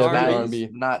 Ryan's Yeah, bad R&B. is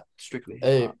not strictly hip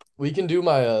Hey, hop. we can do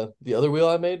my the other wheel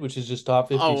I made, which is just top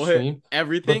 50 Oh, stream.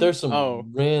 everything. But there's some Oh.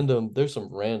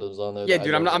 randoms on there. Yeah, that I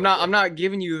dude, I'm don't not know.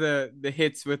 giving you the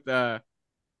hits with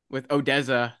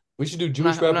Odessa. We should do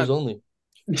Jewish I'm not- rappers only.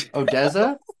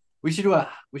 Odessa? We should do a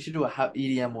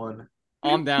EDM one.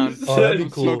 I'm down. Oh, that'd be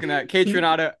I'm cool. smoking that. K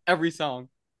Tronada, every song.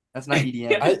 That's not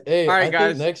EDM. All All right, I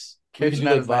guys. think next we Kitchen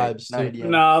can do like Nut vibes is not too. EDM.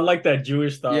 Nah, I like that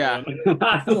Jewish stuff. Yeah.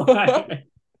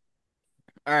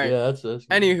 All right. Yeah, that's good.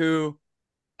 Anywho,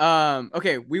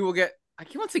 okay, we will get. I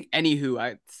keep on saying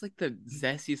anywho. It's like the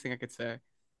zestiest thing I could say.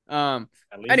 At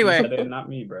least Anyway. you said it, not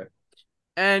me, bro.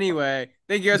 Anyway,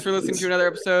 thank you guys for listening to another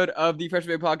episode of the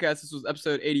Freshman Bay Podcast. This was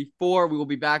episode 84. We will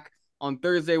be back on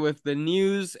Thursday with the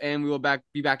news, and we will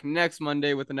be back next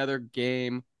Monday with another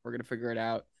game. We're gonna figure it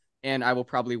out, and I will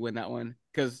probably win that one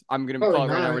because I'm gonna call it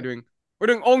right now. We're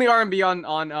doing only R&B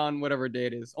on whatever day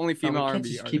it is. Only female we can't R&B.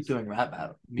 just artists. keep doing rap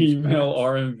battle. Female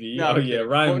R&B. No, Oh okay. yeah,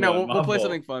 Ryan. No, won, we'll my play fault.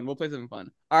 something fun. We'll play something fun.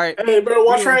 All right. Hey, bro,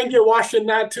 watch We- Ryan get washed in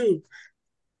that too.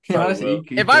 Yeah, honestly, you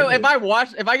If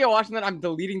I get watched in that, I'm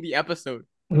deleting the episode.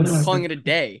 I'm calling it a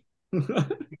day.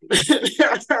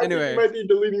 Anyway. You might be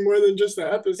deleting more than just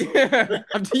the episode.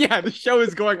 Yeah, the show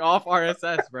is going off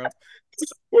RSS, bro.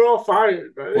 We're all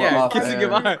fired, bro. Yeah, off kissing air.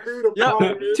 goodbye. Recruit Yeah,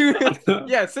 apart, man.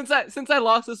 yeah. Since I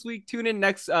lost this week, tune in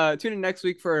next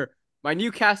week for my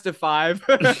new cast of 5,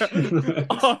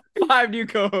 5 new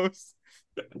co-hosts.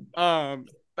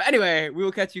 But anyway, we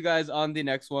will catch you guys on the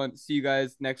next one. See you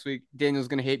guys next week. Daniel's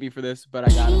gonna hate me for this, but I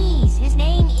got him. Cheese. His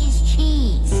name is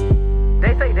Cheese.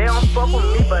 They say they don't fuck with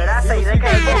me, but I say they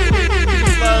can't fuck with me.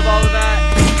 Peace, love, all of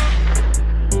that.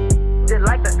 Just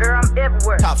like the air, I'm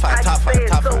everywhere. Top five, I top just say five, it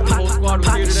top so five. easy. Whole squad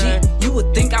was here today. Shit, you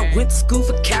would think I went to school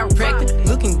for chiropractic.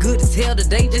 Looking good as hell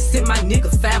today, just sent my nigga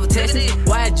 5 attachments.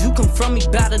 Why'd you come from me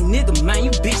about a nigga, man?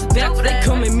 You bitch back. They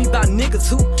come at me about niggas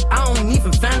who I don't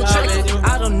even find a trace.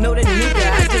 I don't know that nigga,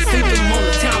 I just seen them on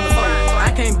the town before. I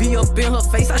can't be up in her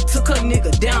face, I took her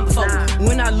nigga down before.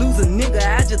 When I lose a nigga,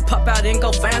 I just pop out and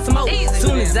go find some more.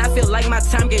 Soon as I feel like my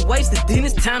time get wasted, then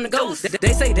it's time to go.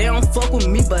 They say they don't fuck with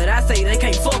me, but I say they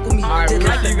can't fuck with me. All right, Just we'll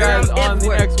like see you the guys girl on the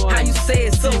everywhere. next one. How you say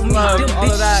it so Peace, me, love, them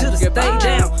all of that. bitches should've Goodbye.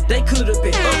 stayed down. They could've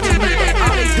been fucking me, but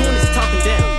all they doing is talking down.